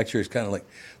architecture is kind of like,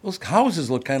 those houses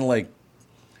look kind of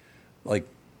like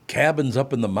cabins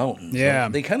up in the mountains. Yeah.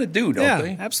 They kind of do, don't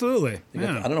they? Yeah, absolutely. I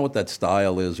don't know what that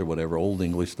style is or whatever, Old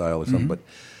English style or something, but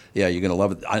yeah, you're going to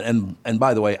love it. And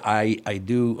by the way, I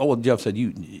do. Oh, well, Jeff said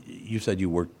you said you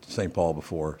worked St. Paul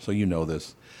before, so you know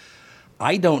this.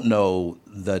 I don't know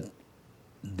that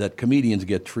comedians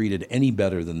get treated any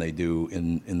better than they do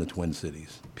in the Twin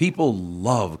Cities. People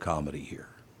love comedy here.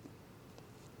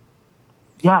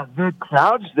 Yeah, the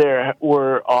crowds there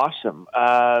were awesome.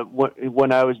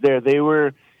 When I was there,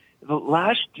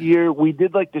 last year we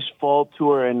did like this fall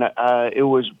tour, and it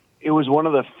was one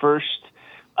of the first.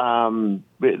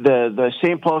 The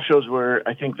St. Paul shows were,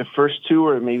 I think, the first two,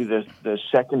 or maybe the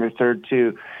second or third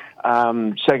shows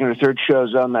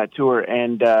on that tour,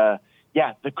 and the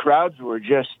crowds were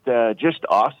just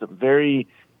awesome. Very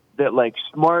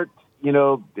smart.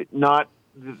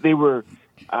 They were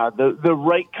the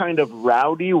right kind of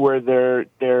rowdy where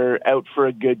they're out for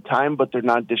a good time, but they're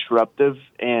not disruptive.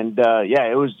 And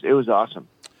it was awesome.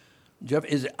 Jeff,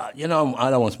 I don't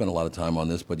want to spend a lot of time on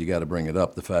this, but you got to bring it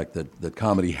up, the fact that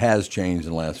comedy has changed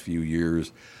in the last few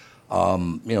years.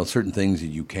 Certain things that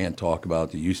you can't talk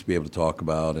about, that you used to be able to talk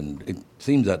about, and it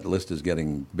seems that the list is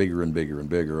getting bigger and bigger and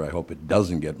bigger. I hope it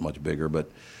doesn't get much bigger,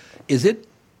 but does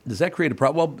that create a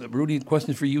problem? Well, Rudy,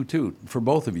 question for you too, for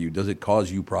both of you. Does it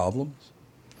cause you problems?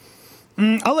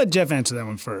 I'll let Jeff answer that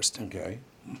one first. Okay.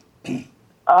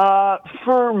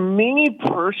 For me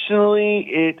personally,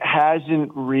 it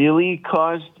hasn't really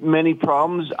caused many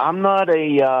problems. I'm not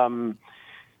I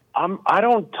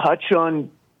don't touch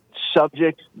on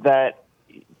subjects that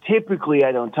typically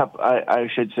I don't touch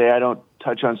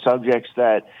on subjects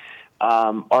that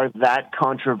are that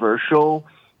controversial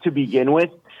to begin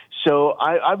with. So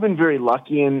I've been very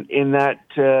lucky in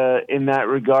that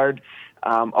regard.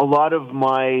 A lot of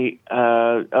my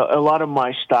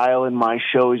style in my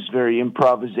show is very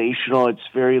improvisational. It's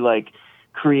very like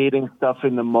creating stuff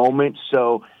in the moment.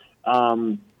 So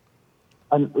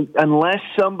unless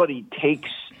somebody takes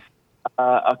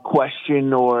a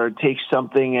question or takes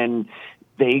something and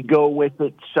they go with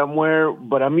it somewhere,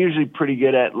 but I'm usually pretty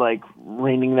good at like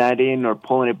reining that in or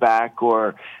pulling it back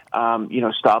or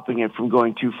stopping it from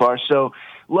going too far. So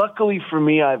luckily for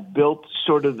me, I've built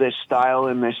sort of this style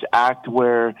in this act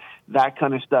where that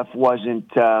kind of stuff wasn't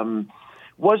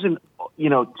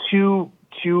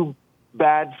too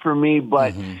bad for me.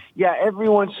 But every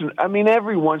once in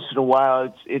a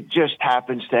while, it just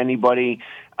happens to anybody.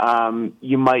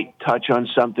 You might touch on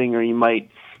something, or you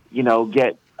might,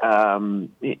 get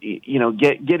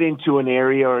into an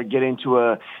area or get into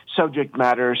a subject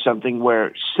matter or something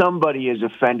where somebody is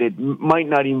offended. Might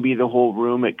not even be the whole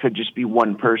room. It could just be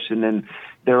one person and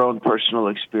their own personal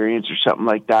experience or something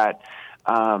like that.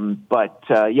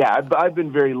 I've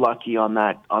been very lucky on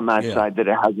that side that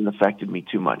it hasn't affected me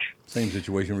too much. Same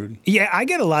situation, Rudy? Yeah, I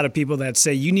get a lot of people that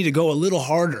say you need to go a little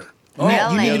harder. Oh,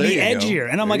 you need to be there you edgier.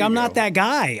 go. And I'm There like, I'm you not go. that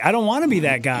guy. I don't want to be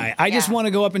that guy. I just want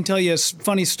to go up and tell you a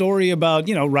funny story about,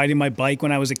 riding my bike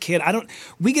when I was a kid.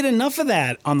 We get enough of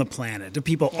that on the planet, of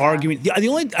people arguing.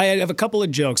 I have a couple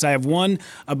of jokes. I have one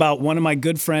about one of my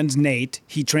good friends, Nate.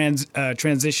 He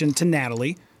transitioned to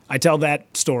Natalie. I tell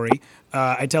that story.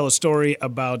 I tell a story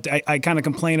about, I kind of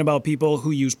complain about people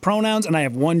who use pronouns, and I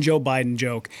have one Joe Biden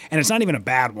joke, and it's not even a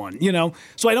bad one,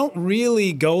 So I don't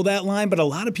really go that line, but a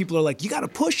lot of people are like, you got to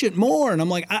push it more. And I'm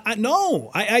like, no.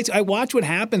 I watch what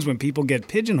happens when people get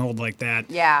pigeonholed like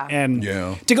that. Yeah. And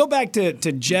to go back to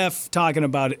Jeff talking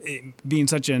about it being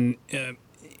such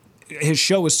his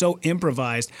show is so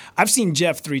improvised. I've seen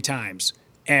Jeff 3 times,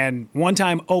 and one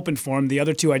time opened for him. The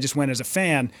other 2 I just went as a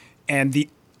fan, and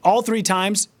all 3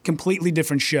 times, completely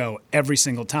different show every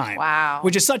single time. Wow.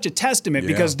 Which is such a testament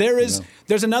because there's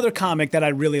another comic that I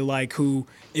really like who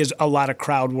is a lot of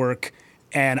crowd work.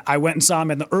 And I went and saw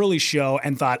him at the early show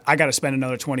and thought, I got to spend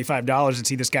another $25 and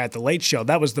see this guy at the late show.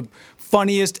 That was the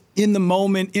funniest,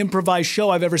 in-the-moment, improvised show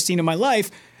I've ever seen in my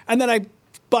life. And then I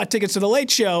bought tickets to the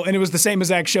late show, and it was the same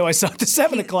exact show I saw at the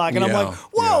 7 o'clock. And I'm like,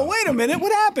 whoa, wait a minute,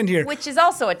 what happened here? Which is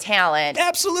also a talent.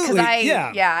 Absolutely,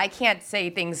 I can't say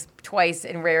things twice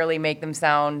and rarely make them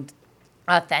sound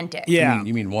authentic. Yeah.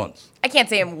 You mean once? I can't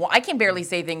say I can barely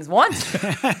say things once.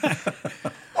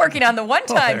 Working on the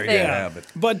one-time thing.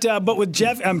 But with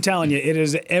Jeff, I'm telling you, it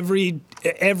is every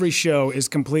show is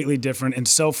completely different and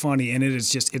so funny, and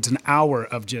it's an hour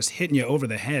of just hitting you over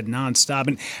the head nonstop.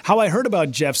 And how I heard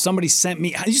about Jeff, somebody sent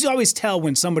me. You should always tell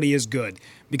when somebody is good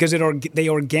because they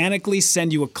organically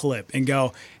send you a clip and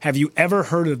go, "Have you ever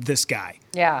heard of this guy?"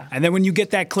 Yeah. And then when you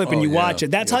get that clip and you watch it,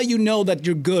 that's how you know that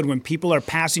you're good, when people are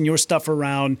passing your stuff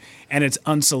around and it's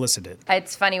unsolicited.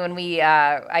 It's funny when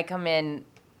I come in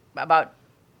about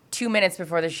 2 minutes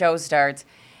before the show starts,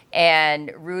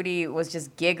 and Rudy was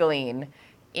just giggling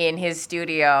in his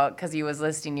studio because he was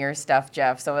listening to your stuff,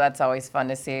 Jeff. So that's always fun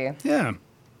to see. Yeah.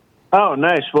 Oh,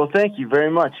 nice. Well, thank you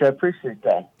very much. I appreciate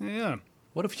that. Yeah.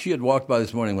 What if she had walked by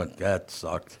this morning and went, that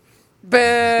sucked? Boo!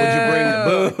 Would you bring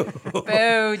the boo?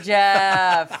 Boo,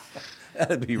 Jeff.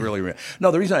 That'd be really rare.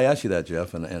 No, the reason I asked you that,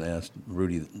 Jeff, and asked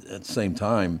Rudy at the same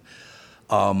time,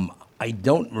 I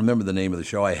don't remember the name of the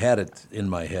show. I had it in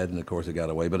my head, and of course it got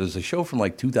away. But it's a show from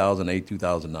like 2008,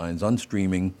 2009. It's on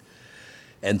streaming.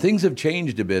 And things have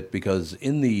changed a bit because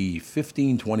in the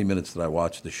 15, 20 minutes that I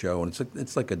watched the show, and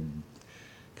it's like a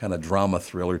kind of drama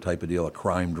thriller type of deal, a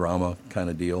crime drama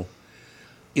kind of deal.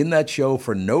 In that show,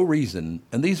 for no reason,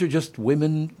 and these are just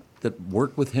women that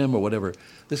work with him or whatever,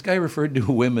 this guy referred to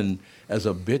women as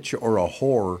a bitch or a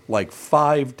whore like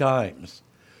 5 times.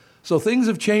 So things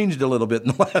have changed a little bit in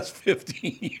the last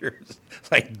 15 years.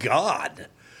 Thank God.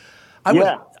 I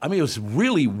mean, it was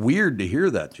really weird to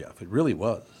hear that, Jeff. It really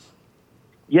was.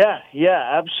 Yeah,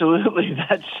 absolutely.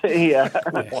 That's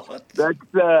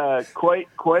quite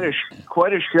a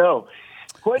show.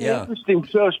 Quite an interesting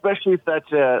show, especially if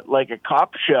that's like a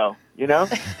cop show. You know,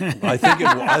 I think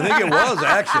it was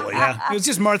actually. Yeah, it was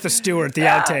just Martha Stewart, the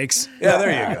outtakes. Yeah,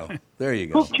 there you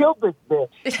go. Who killed this bitch?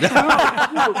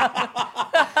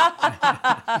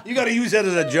 You got to use that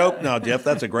as a joke now, Jeff.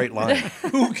 That's a great line.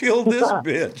 Who killed this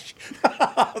bitch?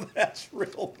 That's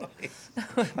real nice.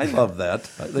 I love that.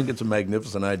 I think it's a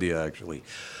magnificent idea, actually.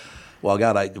 Well,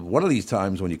 God, one of these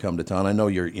times when you come to town, I know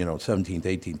you're, 17th,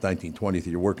 18th, 19th, 20th.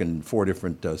 You're working 4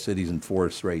 different cities in 4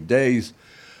 straight days.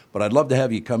 But I'd love to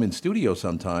have you come in studio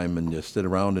sometime and just sit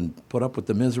around and put up with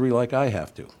the misery like I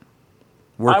have to.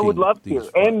 I would love to.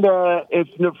 And if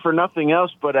for nothing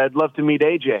else, but I'd love to meet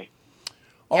AJ.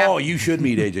 Oh, you should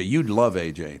meet AJ. You'd love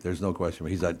AJ. There's no question.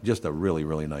 He's just a really,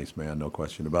 really nice man. No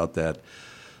question about that.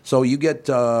 So you get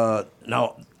now,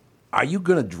 are you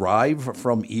going to drive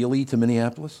from Ely to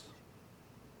Minneapolis?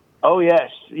 Oh, yes.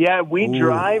 Yeah, we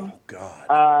drive.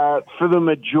 For the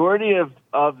majority of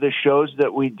the shows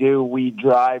that we do, we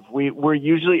drive. We're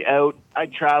usually out. I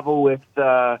travel with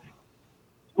 2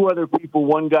 other people.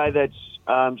 One guy that's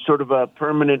sort of a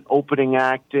permanent opening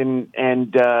act and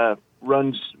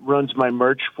runs my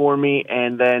merch for me.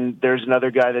 And then there's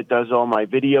another guy that does all my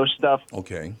video stuff.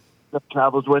 Okay. That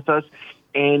travels with us.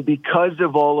 And because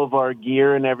of all of our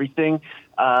gear and everything,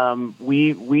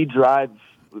 we drive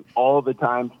all the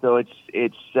time. So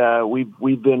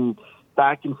we've been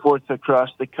back and forth across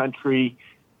the country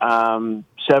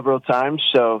several times.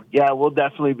 So yeah, we'll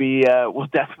definitely be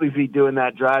doing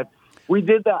that drive. I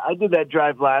did that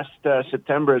drive last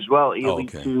September as well, Ely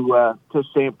to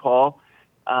St. Paul.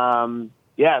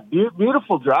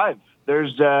 Beautiful drive.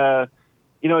 There's sometimes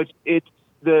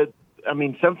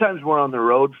we're on the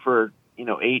road for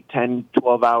 8, 10,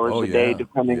 12 hours a day,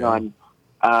 depending on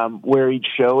where each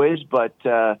show is. But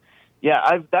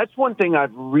that's one thing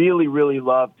I've really, really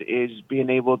loved is being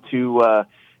able to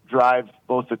drive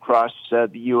both across the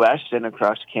U.S. and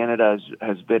across Canada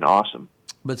has been awesome.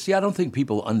 But see, I don't think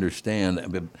people understand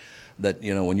that,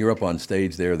 when you're up on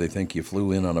stage there, they think you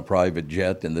flew in on a private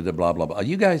jet and the blah, blah, blah.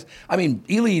 You guys,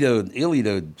 Ely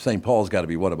to St. Paul's got to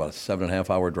be, about a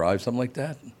 7.5-hour drive, something like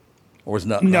that? Or it's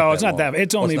not? No, it's not long. that.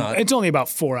 It's only about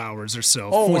 4 hours or so.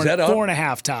 Oh, is that up?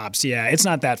 4.5 tops. Yeah, it's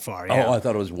not that far. Yeah. Oh, I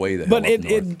thought it was way the hell But up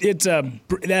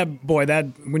north. that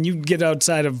when you get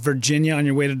outside of Virginia on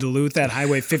your way to Duluth, that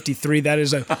Highway 53, that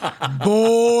is a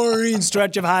boring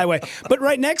stretch of highway. But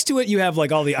right next to it, you have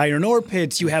like all the iron ore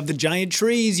pits, you have the giant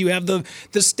trees, you have the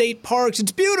state parks.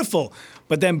 It's beautiful.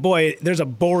 But then, boy, there's a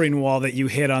boring wall that you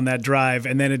hit on that drive,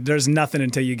 and then there's nothing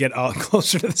until you get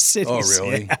closer to the cities. Oh,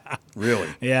 really? Yeah. Really?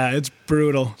 Yeah, it's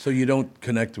brutal. So you don't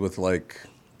connect with,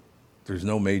 there's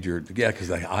no major, because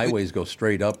the highways go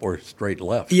straight up or straight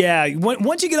left. Yeah,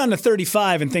 once you get on to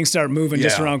 35 and things start moving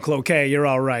just around Cloquet, you're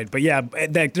all right. But yeah,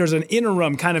 there's an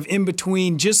interim kind of in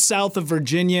between, just south of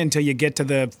Virginia until you get to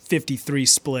the 53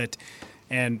 split.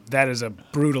 And that is a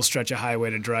brutal stretch of highway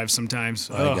to drive sometimes.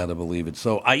 I got to believe it.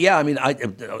 So, I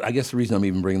guess the reason I'm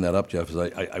even bringing that up, Jeff, is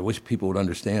I wish people would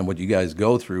understand what you guys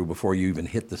go through before you even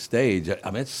hit the stage.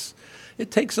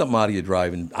 It takes something out of you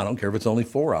driving. I don't care if it's only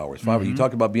 4 hours, 5 hours. You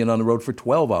talk about being on the road for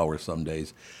 12 hours some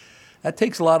days. That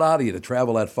takes a lot out of you to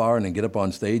travel that far and then get up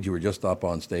on stage. You were just up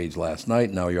on stage last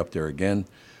night. Now you're up there again.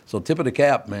 So tip of the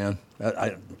cap, man.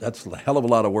 That's a hell of a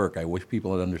lot of work. I wish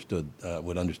people would understand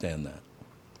that.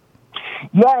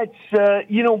 Yeah, it's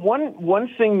one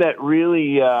thing that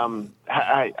really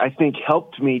I think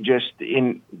helped me just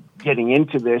in getting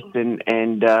into this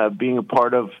and being a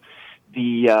part of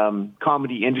the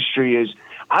comedy industry is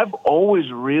I've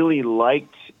always really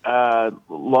liked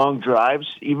long drives.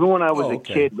 Even when I was a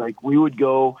kid, like we would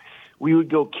go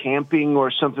camping or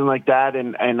something like that,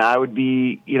 and I would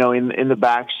be in the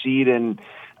back seat, and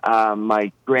I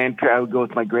would go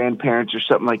with my grandparents or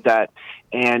something like that.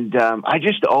 And I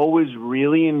just always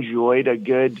really enjoyed a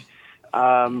good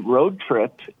road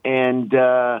trip. And,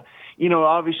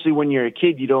 obviously when you're a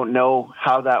kid, you don't know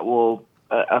how that will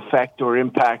affect or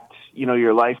impact,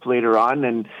 your life later on.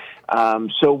 And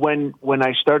so when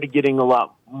I started getting a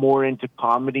lot more into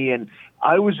comedy, and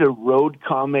I was a road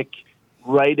comic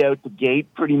right out the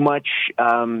gate pretty much,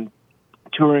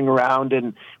 touring around,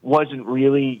 and wasn't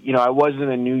really, I wasn't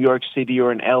a New York City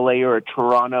or an LA or a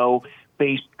Toronto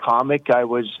based comic. I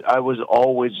was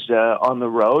always on the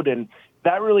road, and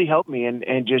that really helped me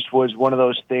and just was one of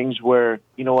those things where,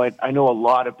 I know a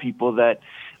lot of people that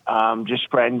just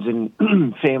friends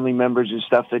and family members and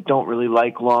stuff that don't really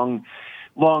like long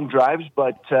drives.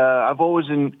 But I've always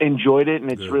enjoyed it,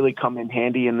 and it's really come in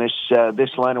handy in this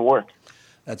line of work.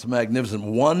 That's magnificent.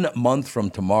 1 month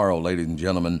from tomorrow, ladies and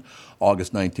gentlemen,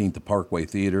 August 19th, the Parkway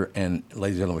Theater. And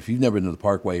ladies and gentlemen, if you've never been to the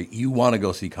Parkway, you want to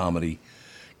go see comedy.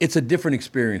 It's a different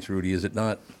experience, Rudy, is it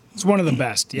not? It's one of the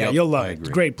best. Yeah, Yep, you'll love I it. agree. It's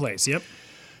a great place. Yep.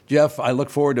 Jeff, I look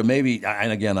forward to maybe,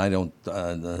 and again, I don't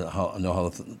know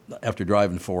how, after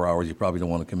driving 4 hours, you probably don't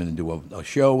want to come in and do a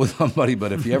show with somebody,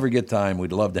 but if you ever get time,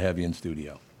 we'd love to have you in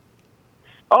studio.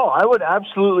 Oh, I would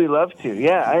absolutely love to.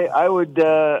 Yeah, I would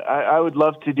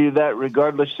love to do that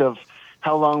regardless of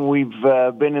how long we've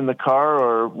been in the car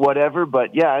or whatever.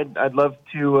 But yeah, I'd love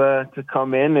to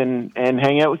come in and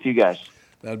hang out with you guys.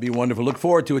 That'd be wonderful. Look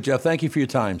forward to it, Jeff. Thank you for your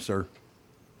time, sir.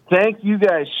 Thank you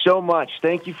guys so much.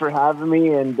 Thank you for having me,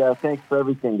 and thanks for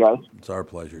everything, guys. It's our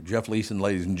pleasure. Jeff Leeson,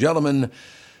 ladies and gentlemen,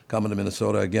 coming to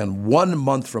Minnesota again 1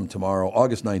 month from tomorrow,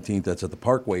 August 19th. That's at the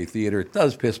Parkway Theater. It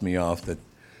does piss me off that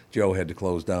Joe had to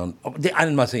close down.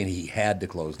 I'm not saying he had to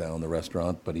close down the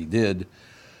restaurant, but he did.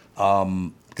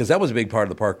 Because that was a big part of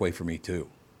the Parkway for me, too,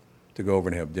 to go over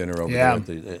and have dinner over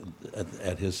there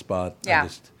at his spot. Yeah.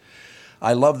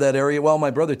 I love that area. Well,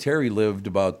 my brother Terry lived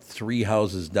about 3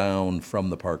 houses down from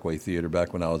the Parkway Theater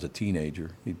back when I was a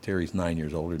teenager. Terry's 9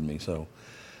 years older than me, so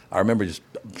I remember just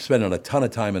spending a ton of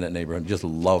time in that neighborhood. Just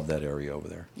loved that area over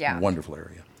there. Yeah. Wonderful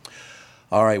area.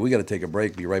 All right, we got to take a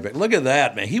break. Be right back. Look at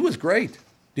that, man. He was great.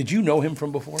 Did you know him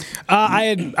from before?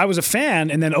 I was a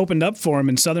fan and then opened up for him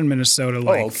in southern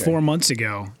Minnesota 4 months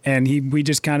ago. And we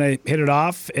just kind of hit it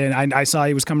off. And I saw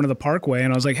he was coming to the Parkway.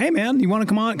 And I was like, hey, man, you want to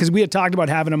come on? Because we had talked about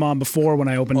having him on before when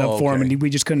I opened up for him. And we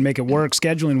just couldn't make it work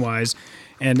scheduling-wise.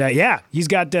 And, he's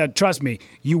got, trust me,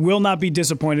 you will not be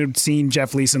disappointed seeing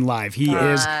Jeff Leeson live. He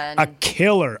is a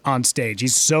killer on stage.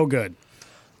 He's so good.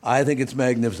 I think it's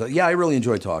magnificent. Yeah, I really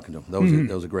enjoyed talking to him.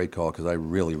 That was a great call because I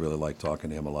really, really like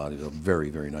talking to him a lot. He's a very,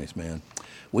 very nice man.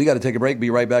 We got to take a break. Be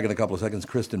right back in a couple of seconds.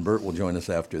 Kristyn Burtt will join us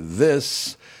after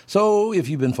this. So if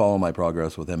you've been following my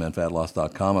progress with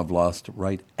mnfatloss.com, I've lost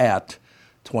right at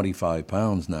 25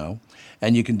 pounds now.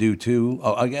 And you can do too.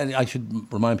 Oh, again, I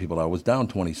should remind people I was down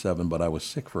 27, but I was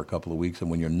sick for a couple of weeks.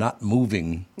 And when you're not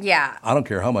moving, I don't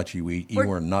care how much you eat, you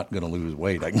are not going to lose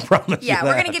weight. I can promise you that.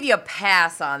 We're going to give you a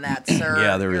pass on that, sir.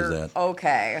 Yeah, there is that.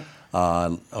 Okay.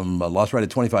 I'm lost right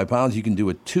at 25 pounds. You can do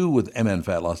it too with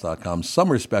mnfatloss.com.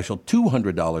 Summer special,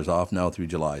 $200 off now through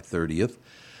July 30th.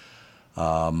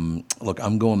 Look,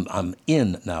 I'm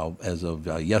in now as of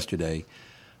yesterday.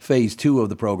 Phase 2 of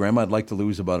the program, I'd like to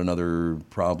lose about another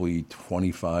probably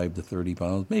 25 to 30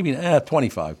 pounds. Maybe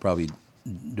 25, probably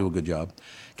do a good job.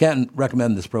 Can't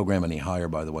recommend this program any higher,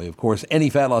 by the way. Of course,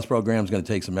 any fat loss program is going to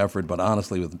take some effort, but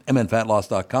honestly, with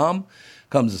mnfatloss.com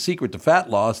comes the secret to fat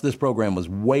loss. This program was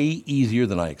way easier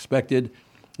than I expected.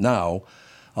 Now,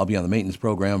 I'll be on the maintenance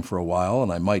program for a while,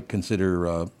 and I might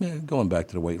consider going back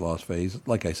to the weight loss phase.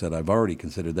 Like I said, I've already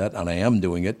considered that, and I am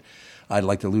doing it. I'd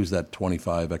like to lose that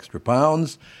 25 extra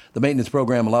pounds. The maintenance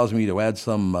program allows me to add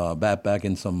some back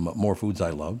in some more foods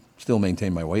I love, still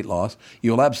maintain my weight loss.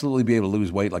 You'll absolutely be able to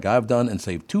lose weight like I've done and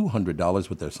save $200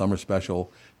 with their summer special,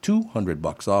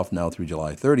 $200 off now through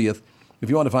July 30th. If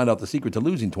you want to find out the secret to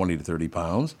losing 20 to 30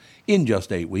 pounds in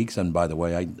just 8 weeks, and by the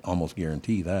way, I almost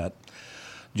guarantee that,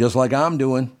 just like I'm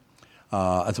doing.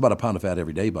 It's about a pound of fat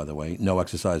every day, by the way. No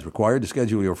exercise required. To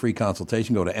schedule your free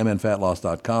consultation, go to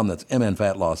mnfatloss.com. That's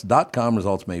mnfatloss.com.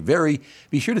 Results may vary.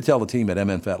 Be sure to tell the team at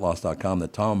mnfatloss.com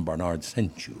that Tom Barnard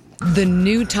sent you. The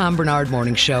new Tom Barnard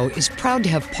Morning Show is proud to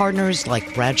have partners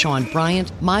like Bradshaw &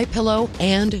 Bryant, MyPillow,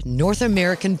 and North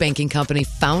American Banking Company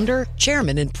founder,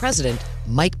 chairman, and president,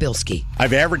 Mike Bilski.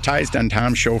 I've advertised on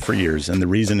Tom's show for years, and the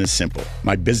reason is simple.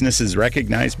 My business is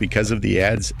recognized because of the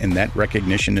ads, and that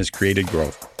recognition has created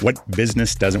growth. What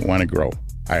business doesn't want to grow?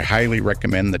 I highly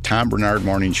recommend the Tom Barnard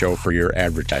Morning Show for your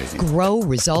advertising. Grow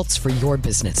results for your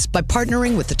business by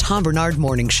partnering with the Tom Barnard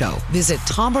Morning Show. Visit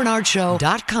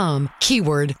TomBarnardShow.com,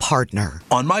 keyword partner.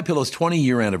 On MyPillow's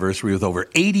 20-year anniversary with over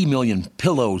 80 million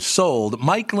pillows sold,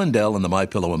 Mike Lindell and the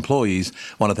MyPillow employees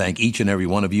want to thank each and every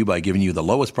one of you by giving you the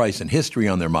lowest price in history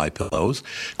on their MyPillows.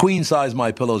 Queen-size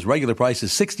MyPillow's regular price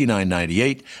is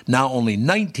 $69.98, now only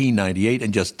 $19.98,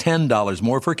 and just $10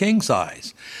 more for king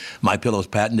size. MyPillow's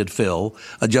patented fill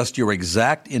adjust your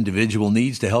exact individual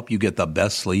needs to help you get the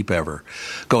best sleep ever.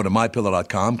 Go to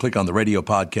MyPillow.com, click on the radio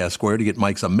podcast square to get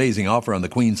Mike's amazing offer on the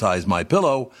queen-size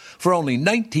MyPillow for only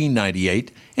 $19.98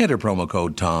 Enter promo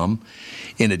code TOM.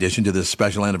 In addition to this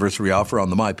special anniversary offer on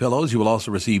the MyPillows, you will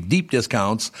also receive deep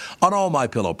discounts on all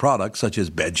MyPillow products such as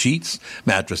bed sheets,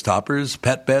 mattress toppers,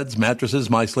 pet beds,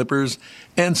 mattresses, My Slippers,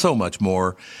 and so much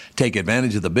more. Take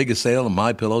advantage of the biggest sale in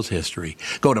MyPillow's history.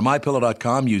 Go to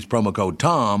MyPillow.com, use promo code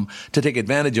TOM to take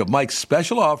advantage of Mike's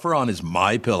special offer on his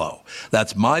MyPillow.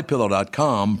 That's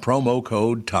MyPillow.com, promo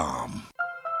code TOM.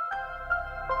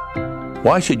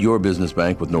 Why should your business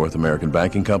bank with North American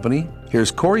Banking Company?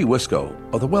 Here's Corey Wisco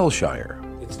of the Wellshire.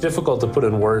 It's difficult to put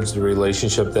in words the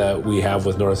relationship that we have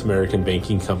with North American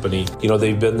Banking Company. You know,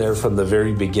 they've been there from the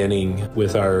very beginning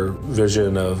with our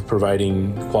vision of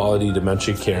providing quality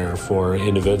dementia care for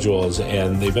individuals,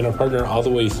 and they've been a partner all the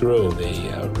way through. They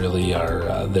really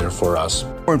are there for us.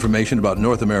 For more information about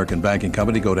North American Banking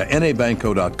Company, go to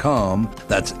nabankco.com.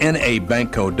 That's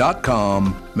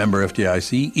nabankco.com. Member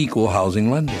FDIC, Equal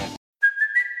Housing Lender.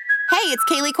 Hey, it's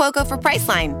Kaylee Cuoco for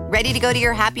Priceline. Ready to go to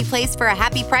your happy place for a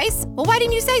happy price? Well, why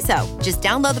didn't you say so? Just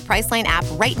download the Priceline app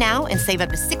right now and save up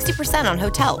to 60% on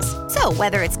hotels. So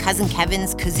whether it's Cousin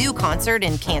Kevin's Kazoo Concert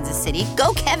in Kansas City,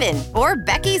 go Kevin, or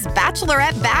Becky's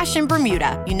Bachelorette Bash in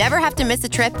Bermuda, you never have to miss a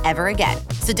trip ever again.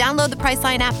 So download the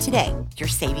Priceline app today. Your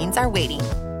savings are waiting.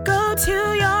 Go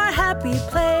to your happy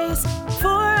place for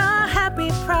a happy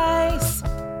price.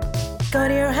 Go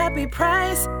to your happy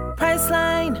price,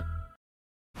 Priceline.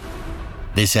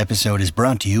 This episode is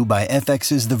brought to you by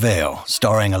FX's The Veil,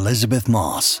 starring Elizabeth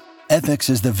Moss.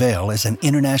 FX's The Veil is an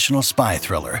international spy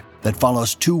thriller that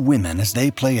follows two women as they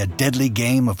play a deadly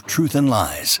game of truth and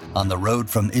lies on the road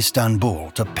from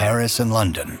Istanbul to Paris and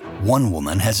London. One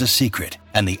woman has a secret,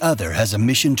 and the other has a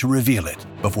mission to reveal it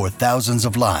before thousands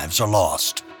of lives are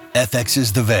lost.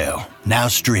 FX's The Veil, now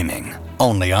streaming,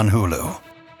 only on Hulu.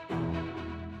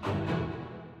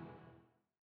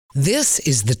 This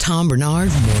is the Tom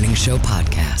Barnard Morning Show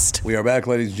podcast. We are back,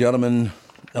 ladies and gentlemen.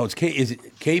 No, is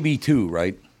it KB2,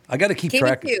 right? I got to keep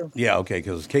track. Yeah, okay,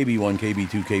 because it's KB1, KB2,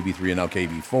 KB3, and now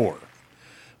KB4.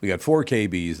 We got 4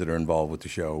 KBs that are involved with the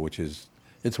show, which is,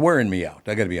 it's wearing me out.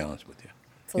 I got to be honest with you.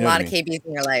 It's a lot of KBs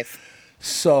in your life.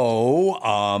 So,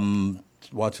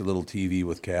 watched a little TV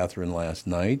with Catherine last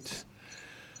night.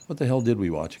 What the hell did we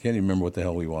watch? I can't even remember what the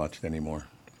hell we watched anymore.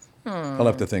 I'll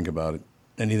have to think about it.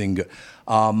 Anything good?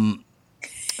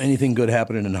 Anything good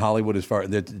happening in Hollywood? As far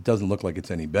it doesn't look like it's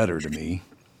any better to me.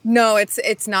 No,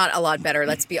 it's not a lot better.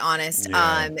 Let's be honest.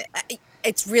 Yeah.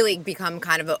 It's really become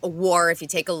kind of a war. If you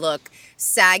take a look,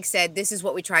 SAG said this is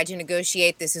what we tried to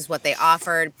negotiate. This is what they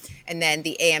offered, and then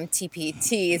the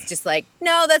AMTPT is just like,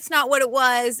 no, that's not what it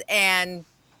was, and.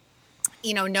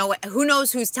 You know, who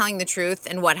knows who's telling the truth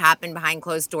and what happened behind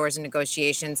closed doors in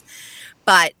negotiations.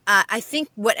 But I think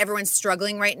what everyone's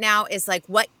struggling right now is like,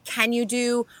 what can you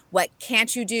do? What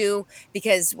can't you do?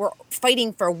 Because we're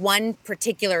fighting for one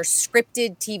particular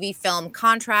scripted TV film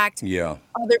contract. Yeah.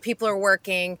 Other people are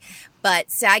working.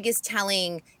 But SAG is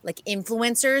telling like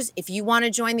influencers, if you want to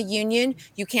join the union,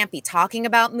 you can't be talking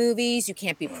about movies. You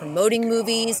can't be promoting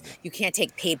movies. You can't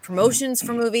take paid promotions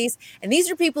for movies. And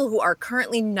these are people who are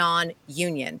currently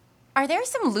non-union. Are there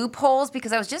some loopholes?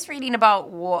 Because I was just reading about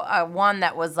one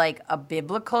that was like a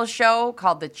biblical show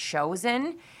called The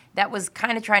Chosen that was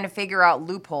kind of trying to figure out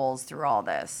loopholes through all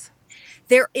this.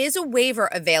 There is a waiver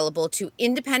available to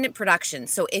independent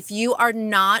productions. So if you are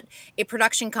not a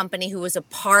production company who is a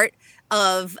part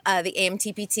of the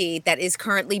AMTPT that is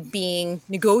currently being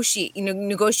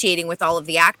negotiating with all of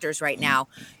the actors right now,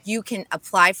 you can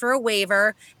apply for a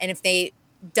waiver. And if they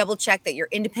double check that you're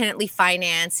independently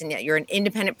financed and that you're an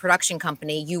independent production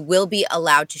company, you will be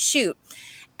allowed to shoot.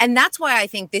 And that's why I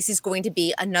think this is going to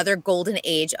be another golden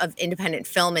age of independent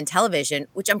film and television,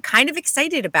 which I'm kind of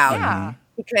excited about. Yeah.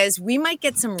 Because we might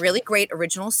get some really great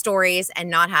original stories and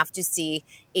not have to see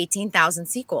 18,000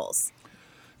 sequels.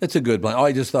 It's a good plan. Oh,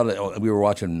 I just thought we were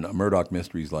watching Murdoch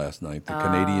Mysteries last night, the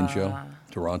Canadian show,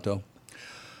 Toronto.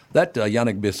 That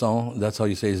Yannick Bisson, that's how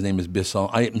you say his name is Bisson.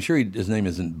 I'm sure his name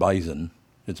isn't Bison.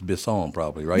 It's Bisson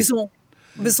probably, right? Bisson.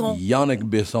 Yannick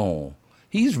Bisson.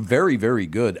 He's very, very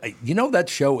good. You know that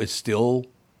show is still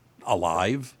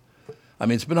alive? I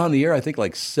mean, it's been on the air, I think,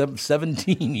 like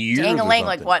 17 years. Dang-a-lang,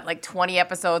 like what, like 20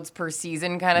 episodes per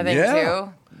season kind of thing,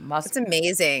 too? It's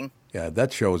amazing. Yeah,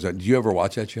 that show is. Did you ever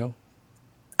watch that show?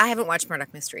 I haven't watched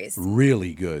Murdoch Mysteries.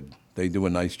 Really good. They do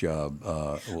a nice job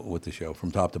with the show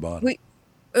from top to bottom.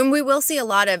 We will see a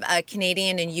lot of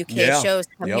Canadian and UK shows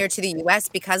come here to the U.S.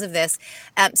 because of this.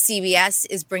 CBS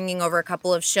is bringing over a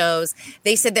couple of shows.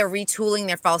 They said they're retooling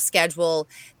their fall schedule.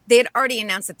 They had already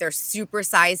announced that they're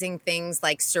supersizing things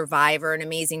like Survivor and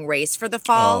Amazing Race for the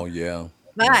fall. Oh, yeah.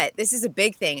 But this is a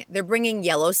big thing. They're bringing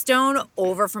Yellowstone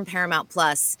over from Paramount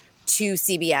Plus to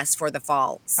CBS for the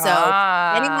fall. So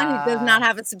anyone who does not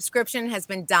have a subscription has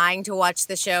been dying to watch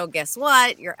the show. Guess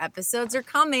what? Your episodes are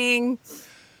coming.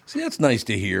 See, that's nice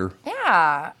to hear.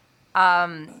 Yeah.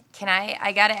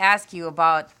 I got to ask you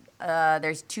about,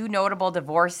 there's 2 notable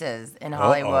divorces in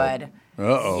Hollywood.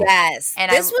 Uh-oh. Yes.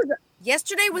 And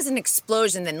yesterday was an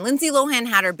explosion. Then Lindsay Lohan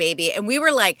had her baby, and we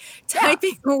were like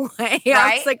typing away. Right?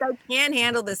 I was like, I can't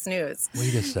handle this news.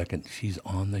 Wait a second. She's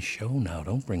on the show now.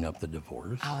 Don't bring up the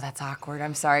divorce. Oh, that's awkward.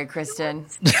 I'm sorry, Kristen.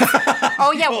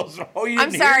 Oh, yeah.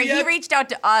 I'm didn't sorry. hear He yet? reached out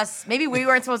to us. Maybe we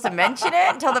weren't supposed to mention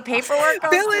it until the paperwork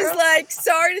goes Bill through. is like,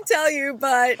 sorry to tell you,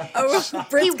 but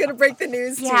Britt's going to break the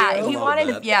news to you. He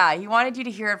wanted you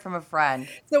to hear it from a friend.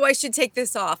 So I should take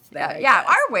this off then. Yeah,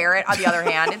 I wear it. On the other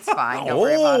hand, it's fine. Don't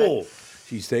worry about it.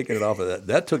 She's taking it off of that.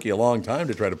 That took you a long time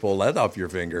to try to pull that off your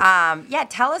finger. Yeah,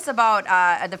 tell us about,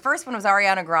 the first one was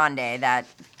Ariana Grande that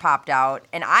popped out,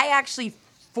 and I actually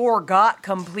forgot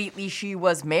completely she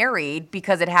was married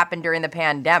because it happened during the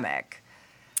pandemic.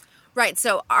 Right,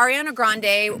 so Ariana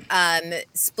Grande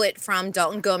split from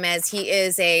Dalton Gomez. He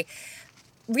is a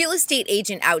real estate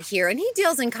agent out here, and he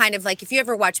deals in kind of like, if you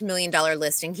ever watch $1 Million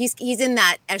Listing, he's in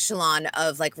that echelon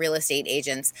of like real estate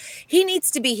agents. He needs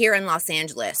to be here in Los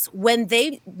Angeles. When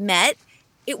they met,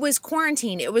 it was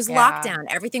quarantine, it was lockdown,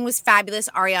 everything was fabulous.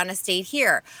 Ariana stayed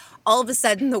here. All of a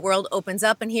sudden, the world opens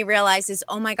up, and he realizes,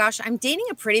 oh my gosh, I'm dating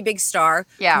a pretty big star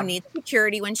who needs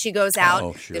security when she goes out.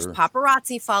 Oh, sure. There's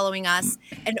paparazzi following us.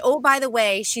 And oh, by the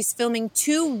way, she's filming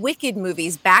 2 Wicked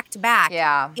movies back to back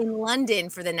in London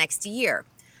for the next year.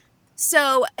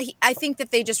 So I think that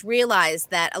they just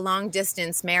realized that a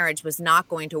long-distance marriage was not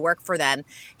going to work for them.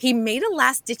 He made a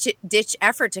last-ditch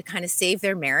effort to kind of save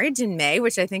their marriage in May,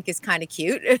 which I think is kind of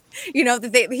cute. You know,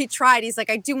 he tried. He's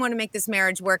like, I do want to make this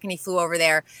marriage work, and he flew over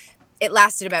there. It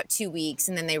lasted about 2 weeks,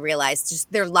 and then they realized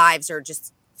just their lives are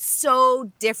just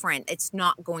so different. It's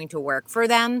not going to work for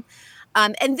them.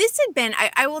 And this had been,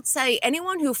 I will say,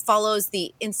 anyone who follows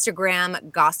the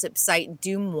Instagram gossip site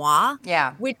Du Moi,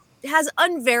 which has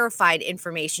unverified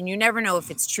information. You never know if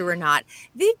it's true or not.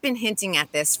 They've been hinting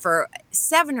at this for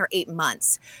 7 or 8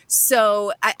 months.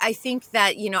 So I think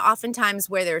that, you know, oftentimes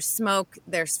where there's smoke,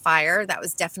 there's fire. That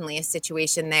was definitely a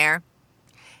situation there.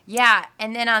 Yeah,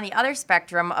 and then on the other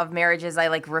spectrum of marriages, I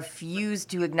refuse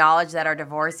to acknowledge that are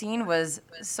divorcing was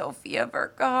Sofia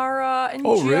Vergara and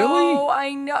Joe. Really?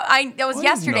 I know. That was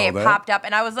yesterday. It popped up,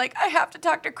 and I was like, I have to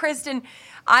talk to Kristen.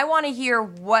 I want to hear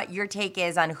what your take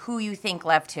is on who you think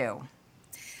left who.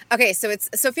 Okay, so it's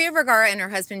Sofia Vergara and her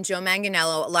husband, Joe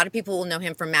Manganiello. A lot of people will know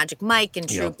him from Magic Mike and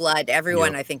True Blood.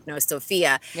 Everyone, I think, knows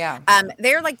Sofia. Yeah.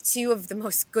 They're like 2 of the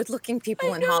most good-looking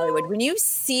people in Hollywood. When you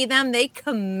see them, they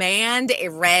command a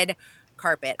red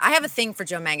carpet. I have a thing for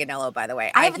Joe Manganiello, by the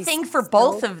way. I have a thing for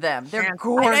both of them. They're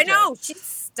gorgeous. I know. She's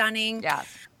stunning. Yeah.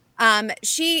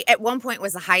 She, at one point,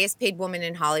 was the highest paid woman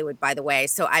in Hollywood, by the way.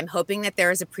 So I'm hoping that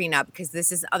there is a prenup because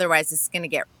otherwise this is going to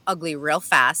get ugly real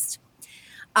fast.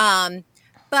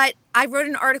 But I wrote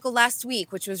an article last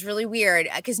week, which was really weird,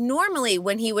 because normally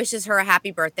when he wishes her a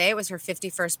happy birthday, it was her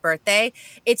 51st birthday,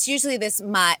 it's usually this,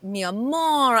 mi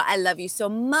amor, I love you so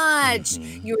much.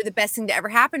 You were the best thing to ever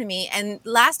happen to me. And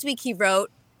last week he wrote,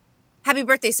 happy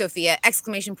birthday, Sophia, !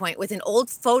 With an old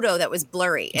photo that was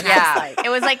blurry. And it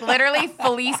was like literally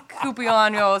Feliz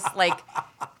Cumpleaños,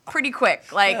 pretty quick.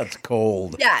 That's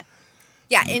cold.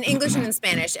 Yeah, in English and in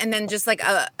Spanish, and then just like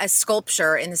a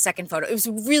sculpture in the second photo. It was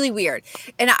really weird.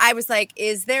 And I was like,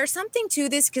 is there something to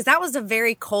this? Because that was a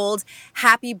very cold,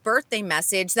 happy birthday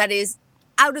message that is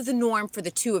out of the norm for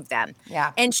the 2 of them.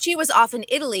 Yeah. And she was off in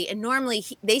Italy, and normally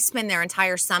they spend their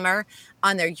entire summer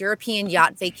on their European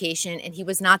yacht vacation, and he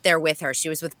was not there with her. She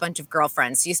was with a bunch of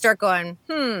girlfriends. So you start going,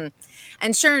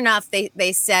 And sure enough,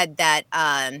 they said that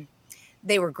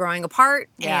they were growing apart,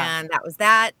 and that was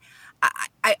that.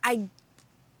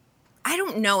 I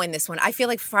don't know in this one. I feel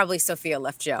like probably Sophia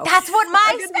left Joe. That's what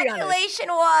my speculation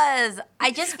was. I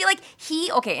just feel like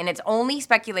and it's only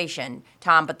speculation,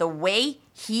 Tom, but the way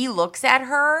he looks at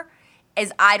her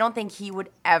is I don't think he would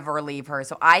ever leave her.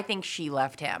 So I think she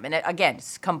left him. And again,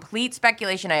 it's complete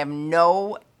speculation. I have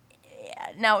no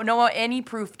any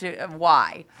proof of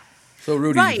why. So,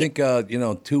 Rudy, you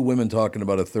think, 2 women talking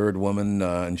about a third woman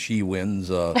and she wins,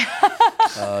 do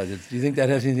you think that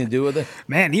has anything to do with it?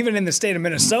 Man, even in the state of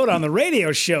Minnesota on the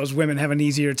radio shows, women have an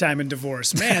easier time in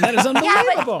divorce. Man, that is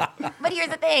unbelievable. But here's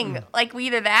the thing.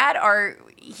 Either that or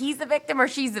he's the victim or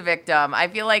she's the victim. I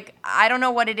feel like, I don't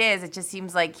know what it is. It just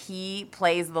seems like he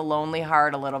plays the lonely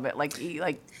heart a little bit.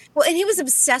 Well, and he was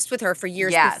obsessed with her for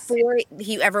years before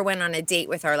he ever went on a date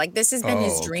with her. This has been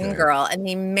his dream girl, and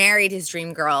he married his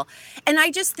dream girl. And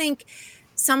I just think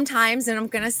sometimes, and I'm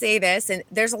going to say this, and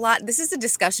there's a lot, this is a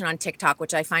discussion on TikTok,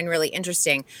 which I find really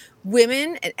interesting.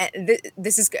 Women,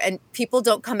 and people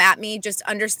don't come at me, just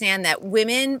understand that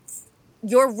women,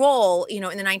 your role, in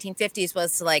the 1950s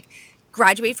was to like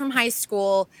graduate from high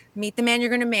school, meet the man you're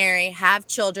going to marry, have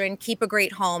children, keep a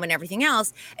great home and everything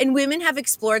else. And women have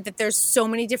explored that there's so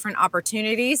many different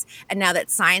opportunities. And now that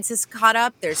science has caught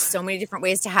up, there's so many different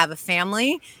ways to have a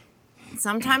family.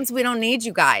 Sometimes we don't need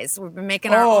you guys. We've been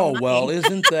making our own money. Well,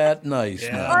 isn't that nice?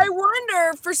 Yeah. I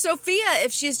wonder for Sophia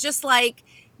if she's just like,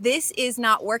 this is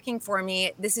not working for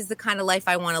me. This is the kind of life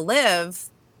I want to live.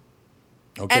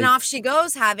 Okay. And off she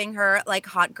goes, having her like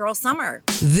hot girl summer.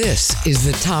 This is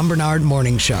the Tom Barnard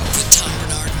Morning Show. The Tom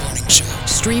Barnard Morning Show.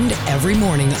 Streamed every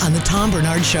morning on the Tom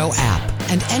Barnard Show app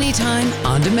and anytime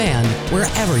on demand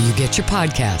wherever you get your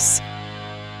podcasts.